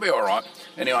 they'll be all right.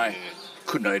 Anyway,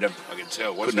 couldn't eat them. I can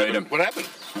tell. Couldn't eat them. What happened?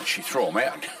 She threw them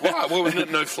out. Why? Well, was it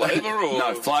no flavour? Or?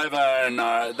 No flavour, and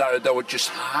they were just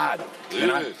hard, you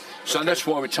know. So that's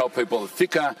why we tell people the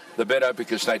thicker, the better,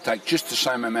 because they take just the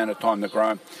same amount of time to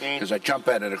grow, because they jump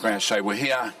out of the ground and say, we're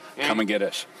here, come and get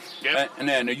us. Yep. And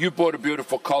then you bought a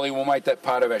beautiful collie. We'll make that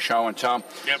part of our show and tell.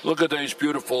 Yep. Look at these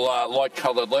beautiful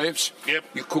light-coloured leaves. Yep.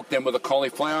 You cook them with a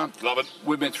cauliflower. Love it.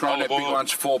 We've been throwing Olive that big oil.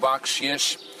 ones, $4,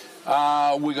 yes.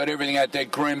 We got everything out there.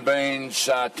 Green beans,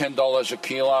 $10 a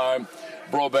kilo.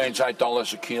 Broad beans,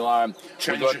 $8 a kilo.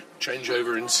 Change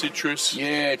over in citrus.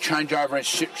 Yeah, change over in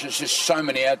citrus. There's so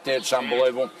many out there. It's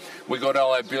unbelievable. We got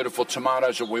all our beautiful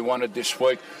tomatoes that we wanted this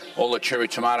week. All the cherry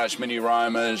tomatoes, mini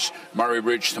Romas, Murray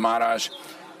Ridge tomatoes.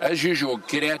 As usual,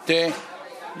 get out there.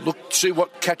 Look, see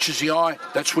what catches the eye.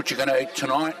 That's what you're going to eat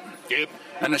tonight. Yep.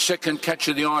 And the second catch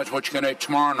of the eye is what you're going to eat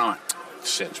tomorrow night.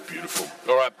 Sounds beautiful.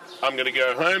 All right, I'm going to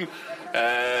go home,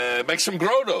 make some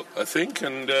grotto, I think,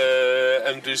 and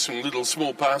do some little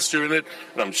small pasta in it.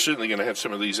 And I'm certainly going to have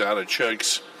some of these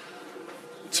artichokes.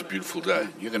 It's a beautiful day.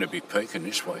 You're going to be peaking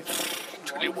this week.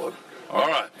 Tell you what. All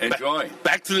right, enjoy.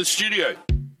 Back to the studio.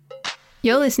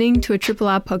 You're listening to a Triple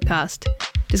R podcast.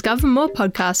 Discover more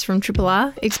podcasts from Triple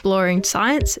R exploring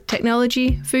science,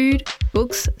 technology, food,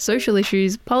 books, social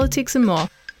issues, politics and more.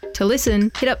 To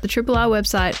listen, hit up the Triple R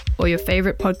website or your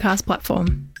favourite podcast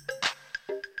platform.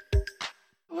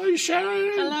 Hello,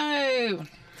 Sharon. Hello.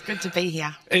 It's good to be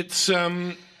here. It's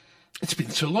been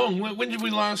so long. When did we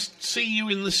last see you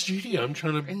in the studio? I'm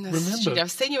trying to remember. Studio.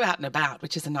 I've seen you out and about,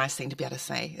 which is a nice thing to be able to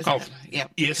say, isn't it? Yeah.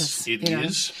 Yes, it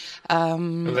is.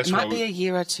 It might be a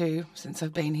year or two since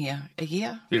I've been here. A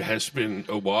year? It has been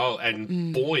a while,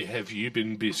 and boy, have you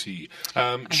been busy.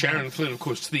 Sharon Flynn, of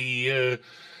course, the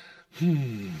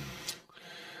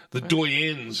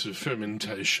doyens of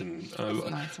fermentation. That's a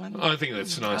nice one. I think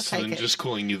that's nicer than just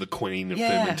calling you the queen of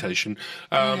fermentation.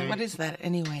 What is that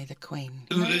anyway, the queen?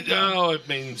 It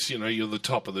means, you're the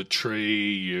top of the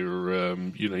tree. You're,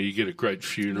 you get a great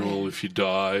funeral if you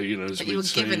die, as but you were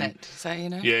given it, so,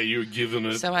 Yeah, you were given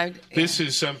it. So This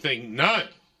is something,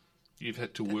 you've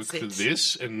had to work for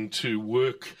this and to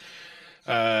work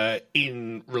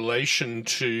in relation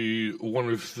to one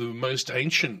of the most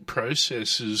ancient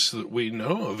processes that we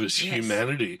know of as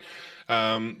humanity,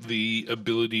 the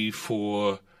ability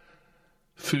for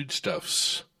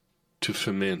foodstuffs to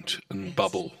ferment and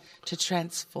bubble. To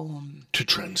transform. It's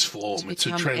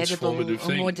a transformative edible,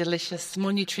 thing. More delicious,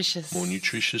 more nutritious. More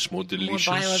delicious. More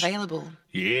bioavailable.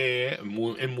 Yeah,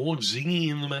 and more zingy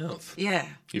in the mouth. Yeah.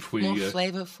 More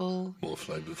flavourful. More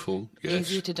flavourful, yes.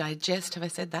 Easier to digest, have I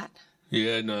said that?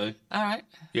 Yeah, no. All right.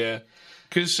 Yeah.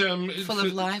 Because full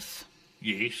of life.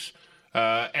 Yes.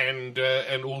 And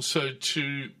also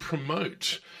to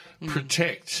promote,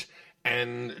 protect,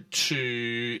 and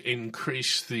to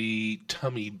increase the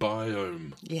tummy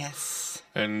biome. Yes.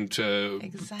 And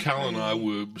exactly. Carl and I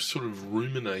were sort of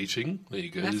ruminating. There you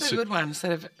go. That's a good one.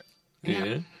 Sort of.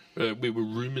 Yeah. We were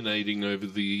ruminating over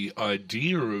the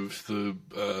idea of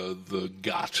the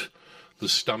gut, the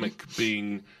stomach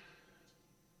being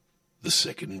the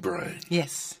second brain.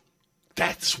 Yes.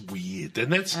 That's weird.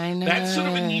 And that's sort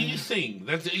of a new thing.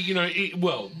 That's,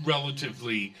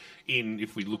 relatively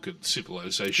if we look at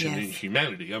civilization and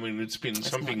humanity, I mean, it's been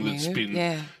something that's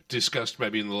been discussed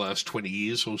maybe in the last 20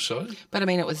 years or so. But, I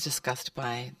mean, it was discussed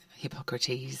by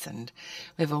Hippocrates, and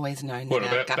we've always known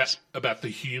about the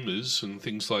humours and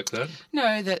things like that?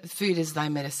 No, that food is thy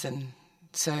medicine.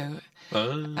 So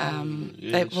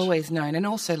they've always known. And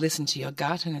also listen to your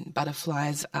gut, and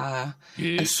butterflies are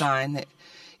a sign that,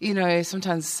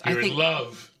 sometimes You're I think... in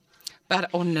love.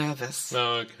 Or nervous.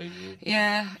 Oh, okay.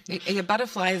 Yeah. Your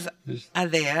butterflies are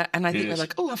there, and I think we're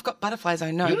like, I've got butterflies,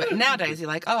 I know. Yeah. But nowadays you're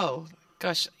like,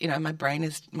 gosh, my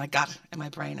gut and my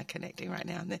brain are connecting right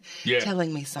now, and they're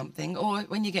telling me something. Or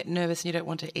when you get nervous and you don't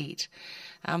want to eat,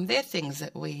 they're things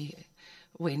that we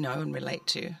know and relate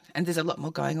to. And there's a lot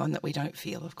more going on that we don't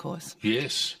feel, of course.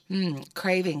 Yes.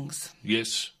 Cravings.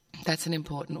 Yes. That's an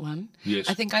important one. Yes.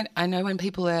 I think I know when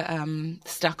people are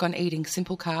stuck on eating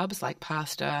simple carbs like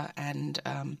pasta and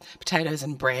potatoes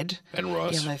and bread. And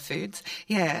rice. Yellow foods.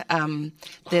 Yeah.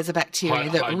 There's a bacteria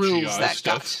that rules that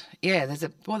gut. Yeah, there's a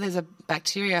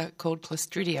bacteria called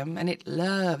Clostridium, and it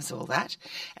loves all that,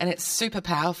 and it's super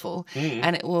powerful,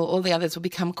 and all the others will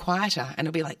become quieter, and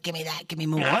it'll be like, give me that, give me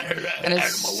more. And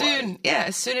as soon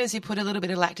as you put a little bit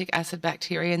of lactic acid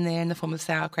bacteria in there in the form of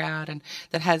sauerkraut, and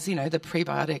that has, the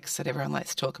prebiotics that everyone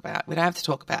likes to talk about. We don't have to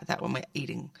talk about that when we're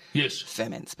eating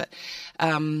ferments, but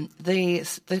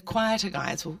the quieter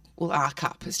guys will arc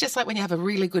up. It's just like when you have a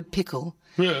really good pickle.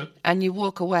 Yeah. And you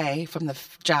walk away from the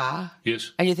jar.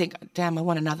 Yes. And you think, damn, I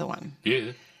want another one.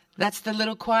 Yeah. That's the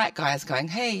little quiet guys going,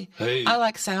 hey, I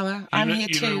like sour. I'm here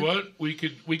too. You know what? We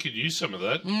could use some of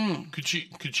that.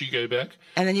 Could you go back?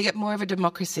 And then you get more of a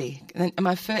democracy. And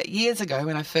years ago,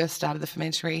 when I first started the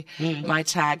fermentary, my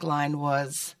tagline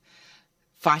was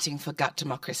fighting for gut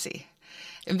democracy.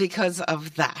 And because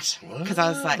of that, because I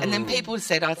was like, and then people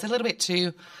said, it's a little bit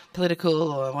too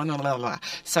political or blah, blah, blah, blah.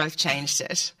 So I've changed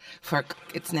it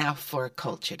it's now for a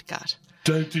cultured gut.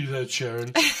 Don't do that,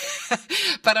 Sharon.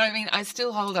 But I mean, I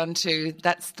still hold on to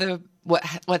that's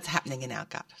what's happening in our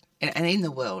gut and in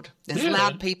the world. There's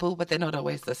loud people, but they're not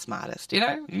always the smartest,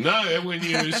 No, and when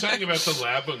you were saying about the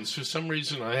loud ones, for some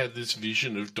reason I had this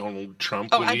vision of Donald Trump.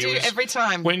 Oh, I do every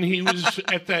time. When he was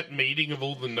at that meeting of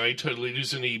all the NATO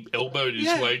leaders and he elbowed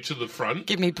his way to the front.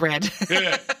 Give me bread.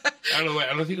 Yeah. And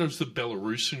I think it was the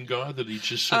Belarusian guy that he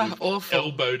just sort of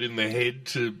elbowed in the head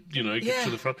to, get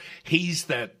to the front. He's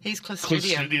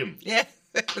Clostridium. Yeah.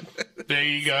 There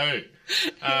you go.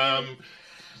 How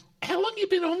long have you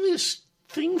been on this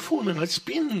thing for now? It's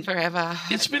been forever.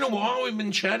 It's been a while we've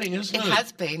been chatting, hasn't it? It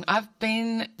has been.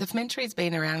 The fermentary's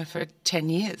been around for 10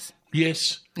 years.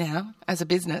 Yes. Now, as a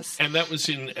business. And that was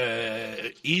in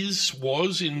Dalesford?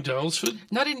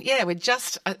 We're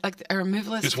just, a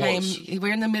removalist came.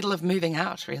 We're in the middle of moving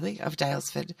out, really, of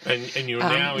Dalesford. And you're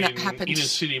now in inner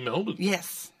city Melbourne?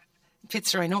 Yes.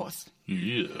 Fitzroy North.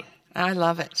 Yeah. I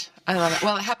love it.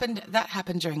 Well, that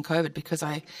happened during COVID because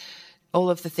all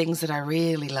of the things that I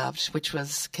really loved, which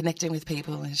was connecting with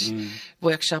people and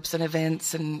workshops and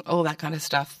events and all that kind of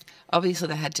stuff. Obviously,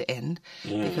 they had to end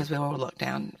because we were all locked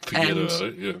down. Forget about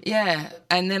it, yeah.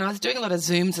 And then I was doing a lot of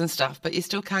Zooms and stuff, but you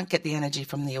still can't get the energy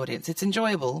from the audience. It's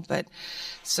enjoyable, but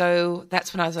so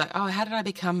that's when I was like, how did I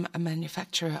become a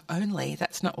manufacturer only?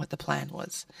 That's not what the plan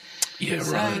was. Yeah,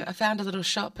 so right. I found a little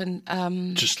shop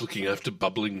and... just looking after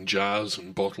bubbling jars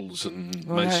and bottles and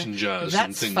mason jars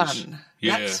and things. That's fun.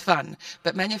 Yeah. That's fun.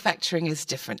 But manufacturing is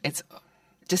different. It's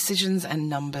decisions and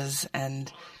numbers and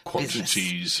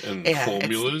quantities business. And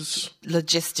formulas.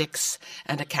 Logistics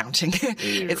and accounting.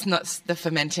 It's not the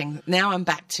fermenting. Now I'm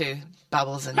back to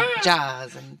bubbles and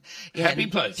jars and happy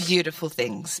place. Beautiful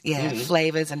things. Yeah,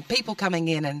 flavours and people coming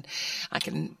in and I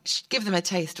can give them a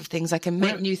taste of things. I can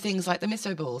make new things like the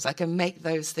miso balls. I can make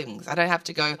those things. I don't have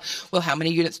to go, well, how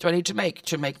many units do I need to make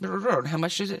how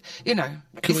much is it?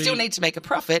 You still need to make a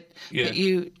profit, but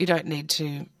you don't need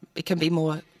to. It can be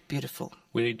more beautiful.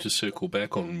 We need to circle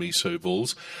back on miso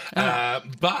balls.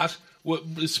 But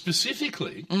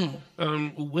specifically,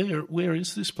 where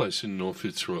is this place in North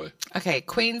Fitzroy? Okay,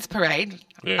 Queen's Parade,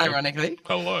 ironically.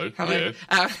 Hello. Yeah.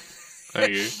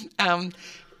 Thank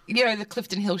you. The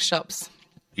Clifton Hill shops.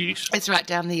 Yes. It's right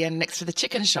down the end next to the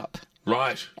chicken shop.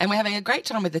 Right. And we're having a great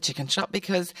time with the chicken shop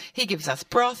because he gives us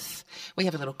broth. We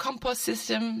have a little compost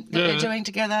system that we're doing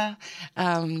together.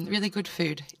 Really good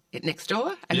food next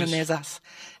door. And then there's us.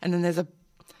 And then there's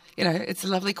it's a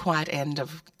lovely quiet end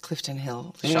of Clifton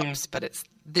Hill shops, but it's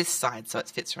this side, so it's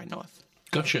Fitzroy North.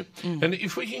 Gotcha. And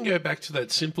if we can go back to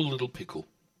that simple little pickle.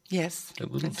 Yes. A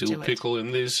little dill pickle,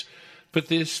 and there's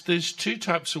two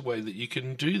types of way that you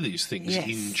can do these things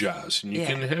in jars. And you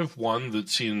can have one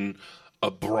that's in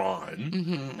a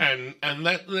brine, and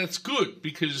that's good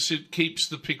because it keeps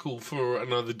the pickle for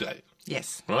another day.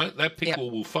 Yes. Right? That pickle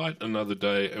will fight another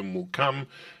day and will come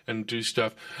and do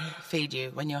stuff. Feed you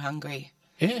when you're hungry.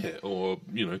 Yeah, or,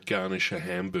 garnish a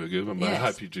hamburger. I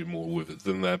hope you do more with it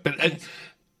than that. But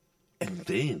and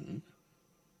then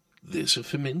there's a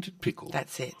fermented pickle.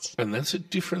 That's it. And that's a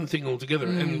different thing altogether.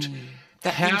 And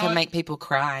that thing can make people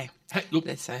cry. Look,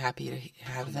 they're so happy to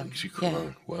have them. Makes you cry.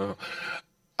 Yeah. Wow.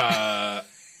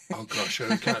 Oh, gosh,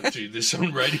 I can't do this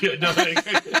on radio. No.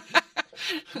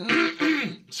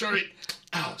 Sorry.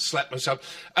 Slap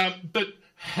myself. But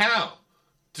how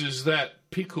does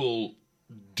that pickle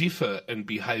differ and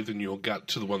behave in your gut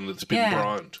to the one that's been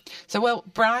brined? So,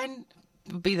 brine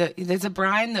would be there's a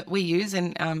brine that we use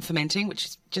in fermenting, which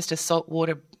is just a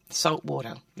saltwater salt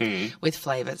water with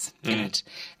flavours in it.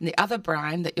 And the other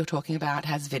brine that you're talking about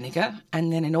has vinegar,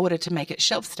 and then in order to make it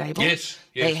shelf stable,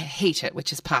 they heat it,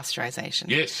 which is pasteurisation.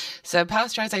 Yes. So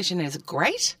pasteurisation is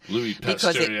great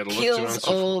because it kills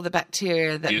all the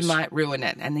bacteria that might ruin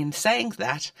it. And in saying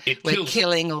that, we're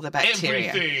killing all the bacteria.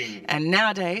 Everything. And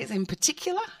nowadays, in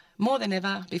particular, more than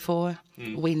ever before,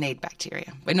 we need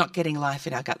bacteria. We're not getting life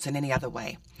in our guts in any other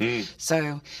way.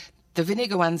 So the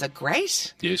vinegar ones are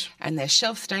great, and they're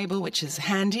shelf-stable, which is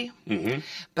handy.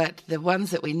 But the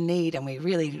ones that we need and we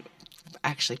really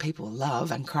actually people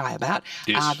love and cry about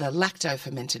are the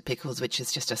lacto-fermented pickles, which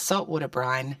is just a saltwater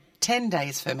brine, 10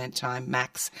 days ferment time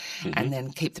max, and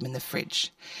then keep them in the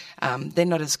fridge. They're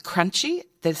not as crunchy.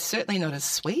 They're certainly not as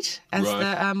sweet as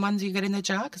the ones you get in the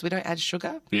jar because we don't add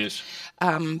sugar. Yes.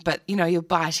 But, you know, you'll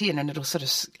bite in and it'll sort of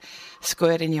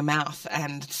squirt in your mouth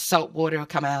and salt water will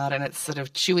come out and it's sort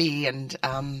of chewy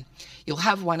and you'll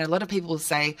have one. A lot of people will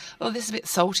say, oh, this is a bit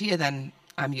saltier than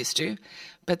I'm used to,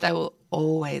 but they will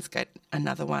always get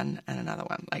another one and another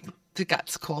one. Like the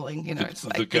gut's calling, you know, it's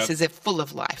like this is full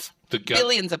of life.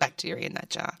 Billions of bacteria in that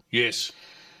jar. Yes.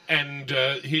 And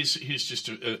here's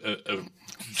just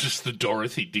just the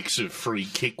Dorothy Dix of free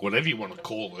kick, whatever you want to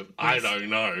call it. I don't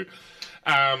know.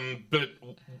 But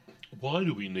why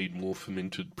do we need more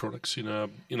fermented products in our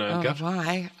gut?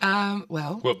 Why?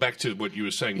 Well, back to what you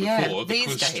were saying before.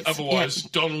 These because days, otherwise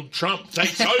Donald Trump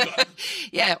takes over.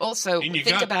 Also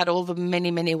think about all the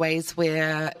many, many ways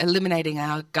we're eliminating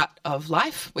our gut of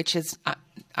life, which is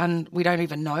we don't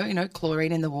even know,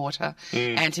 chlorine in the water,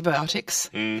 antibiotics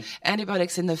in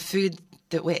the food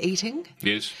that we're eating.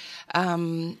 Yes.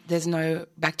 There's no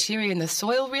bacteria in the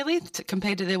soil, really,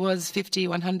 compared to there was 50,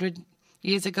 100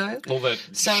 years ago. All that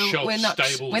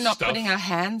we're not putting our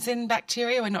hands in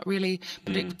bacteria. We're not really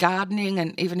gardening,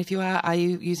 and even if you are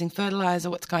you using fertilizer?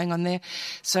 What's going on there?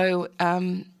 So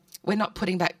we're not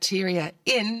putting bacteria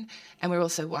in, and we're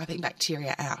also wiping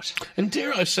bacteria out. And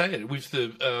dare I say it, with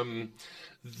the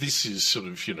this is sort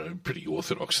of, pretty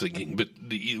orthodox thinking, but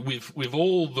with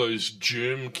all those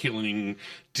germ-killing,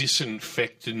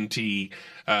 disinfectant-y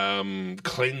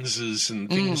cleansers and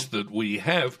things that we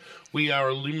have, we are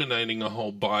eliminating a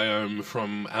whole biome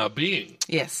from our being.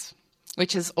 Yes,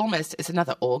 which is it's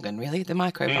another organ, really. The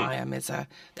microbiome is our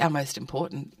most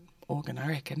important organ, I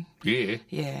reckon. Yeah.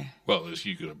 Yeah. Well,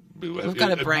 we've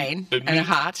got a brain and a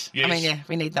heart. Yes. I mean,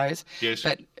 we need those. Yes.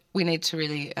 But we need to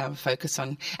really focus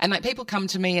on... And, people come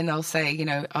to me and they'll say,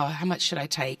 how much should I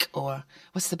take? Or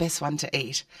what's the best one to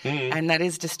eat? And that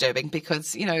is disturbing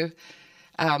because,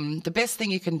 the best thing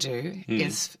you can do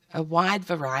is a wide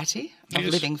variety of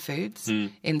living foods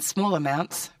in small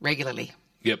amounts regularly.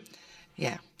 Yep.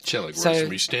 Yeah. Sound like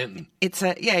Rosemary Stanton. It's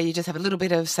you just have a little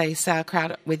bit of, say,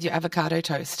 sauerkraut with your avocado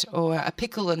toast, or a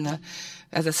pickle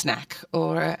as a snack,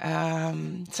 or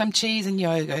some cheese and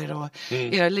yogurt, or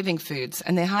living foods,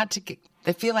 and they're hard to get.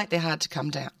 They feel like they're hard to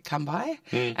come by,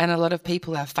 and a lot of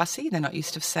people are fussy. They're not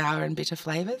used to sour and bitter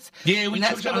flavours. Yeah, we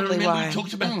talked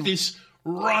about this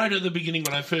right at the beginning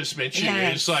when I first met you.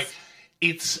 Yes. It's like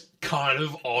it's kind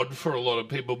of odd for a lot of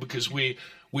people because we're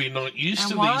not used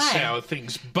to why? These sour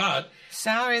things, but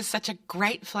sour is such a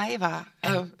great flavour.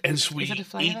 As we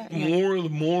eat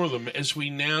more of them, as we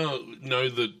now know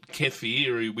that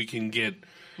kefir we can get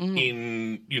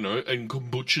in in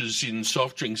kombuchas, in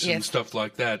soft drinks and stuff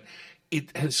like that.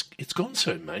 It's gone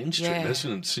so mainstream,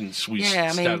 hasn't it, since we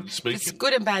started speaking? There's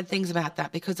good and bad things about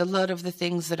that because a lot of the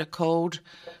things that are called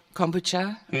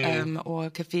kombucha or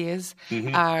kefirs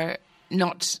are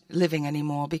not living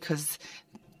anymore because,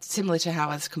 similar to how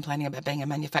I was complaining about being a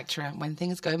manufacturer, when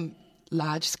things go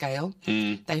large scale,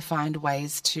 they find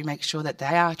ways to make sure that they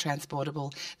are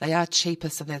transportable, they are cheaper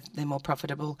so they're more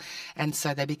profitable, and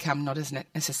so they become not as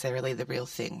necessarily the real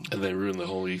thing. And they ruin the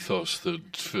whole ethos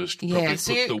that first probably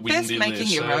so put the wind in their sails. Making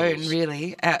your own,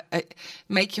 really.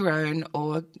 Make your own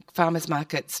or farmers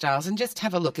market styles and just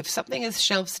have a look. If something is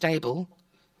shelf stable,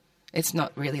 it's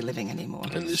not really living anymore.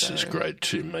 And this is great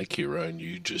too. Make your own.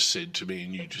 You just said to me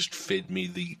and you just fed me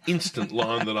the instant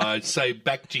line that I say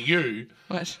back to you.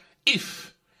 What?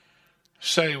 If,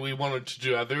 say, we wanted to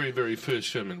do our very, very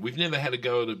first ferment, we've never had a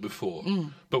go at it before,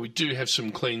 but we do have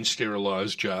some clean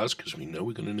sterilised jars because we know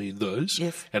we're going to need those.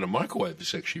 Yes. And a microwave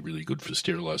is actually really good for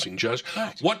sterilising jars.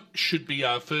 Right. What should be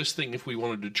our first thing if we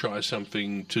wanted to try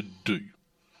something to do?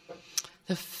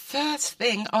 The first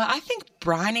thing, I think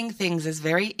brining things is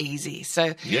very easy.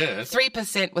 So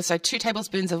 3% was 2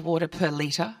 tablespoons of water per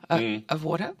litre of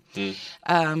water.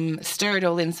 Stir it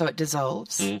all in so it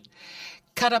dissolves.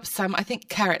 Cut up some, I think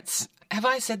carrots have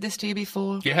I said this to you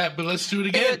before? Yeah, but let's do it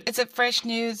again. Is it fresh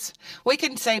news? We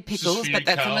can say pickles, but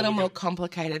that's a little more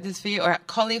complicated. This is for you. All right,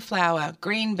 cauliflower,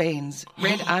 green beans,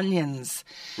 red onions,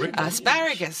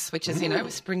 asparagus, which is,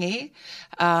 springy,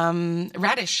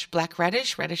 radish, black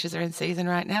radish. Radishes are in season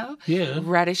right now. Yeah.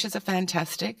 Radishes are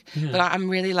fantastic. Yeah. But I'm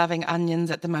really loving onions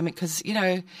at the moment because,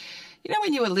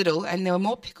 when you were little and there were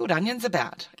more pickled onions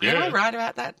about. Yeah. Am I right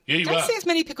about that? Yeah, you Don't see as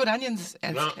many pickled onions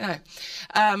as,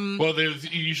 well,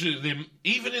 there's usually,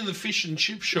 even in the fish and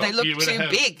chip shop. They look too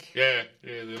big. Yeah,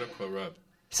 they're not quite right.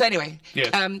 So anyway, yes.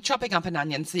 Chopping up an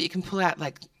onion so that you can pull out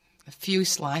like a few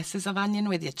slices of onion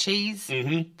with your cheese.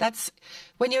 Mm-hmm. That's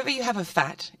whenever you have a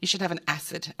fat, you should have an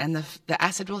acid, and the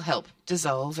acid will help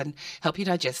dissolve and help you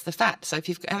digest the fat. So if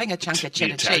you're having a chunk of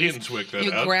cheddar cheese,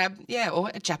 you grab or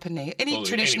a Japanese, any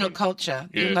traditional culture,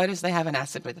 you'll notice they have an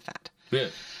acid with the fat.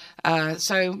 Yeah.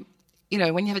 So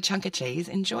when you have a chunk of cheese,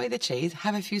 enjoy the cheese.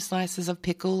 Have a few slices of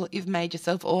pickle you've made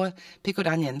yourself, or pickled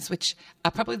onions, which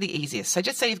are probably the easiest. So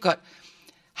just say you've got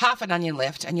half an onion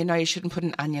left, and you shouldn't put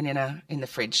an onion in the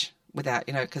fridge without,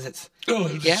 because it's...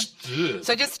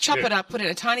 So just chop it up, put it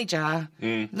in a tiny jar,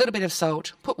 a little bit of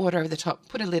salt, put water over the top,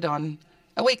 put a lid on.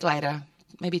 A week later,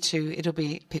 maybe 2, it'll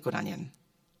be pickled onion.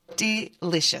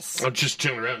 Delicious. I'll just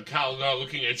turn around, Carl,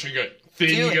 looking at you and go, there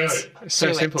you go.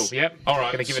 So simple, yep. All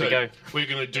right, going to give it a go. We're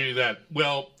going to do that.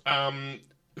 Well,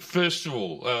 first of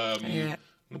all...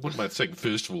 What am I saying?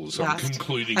 First of all, as I'm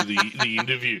concluding the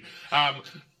interview.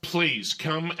 Please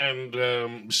come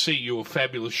and see your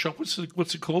fabulous shop.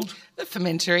 What's it called? The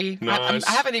Fermented. Nice.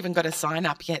 I haven't even got a sign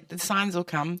up yet. The signs will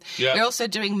come. Yep. We're also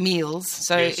doing meals.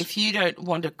 So if you don't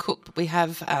want to cook, we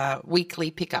have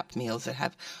weekly pickup meals that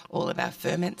have all of our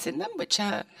ferments in them, which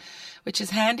is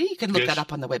handy. You can look that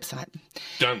up on the website.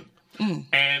 Done.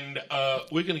 And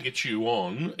we're going to get you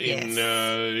on in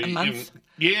a month.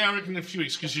 I reckon a few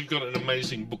weeks, because you've got an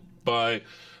amazing book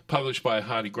published by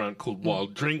Hardy Grant called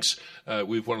Wild Drinks,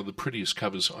 with one of the prettiest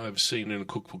covers I've seen in a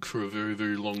cookbook for a very,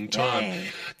 very long time. Yay.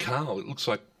 Carl, it looks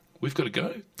like we've got to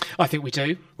go. I think we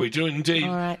do. We do indeed.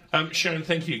 All right. Sharon,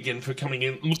 thank you again for coming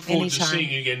in. Look forward to seeing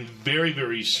you again very,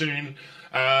 very soon.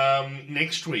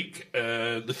 Next week,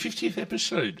 the 50th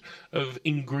episode of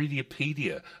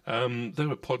Ingrediapedia. They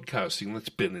were podcasting. That's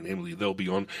Ben and Emily. They'll be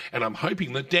on. And I'm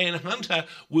hoping that Dan Hunter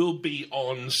will be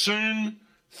on soon.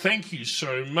 Thank you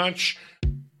so much.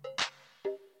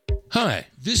 Hi,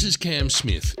 this is Cam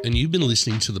Smith, and you've been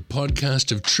listening to the podcast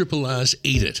of Triple R's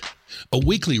Eat It, a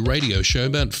weekly radio show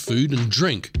about food and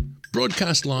drink,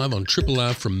 broadcast live on Triple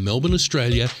R from Melbourne,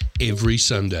 Australia, every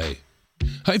Sunday.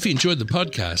 Hope you enjoyed the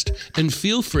podcast, and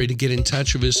feel free to get in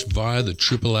touch with us via the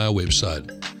Triple R website.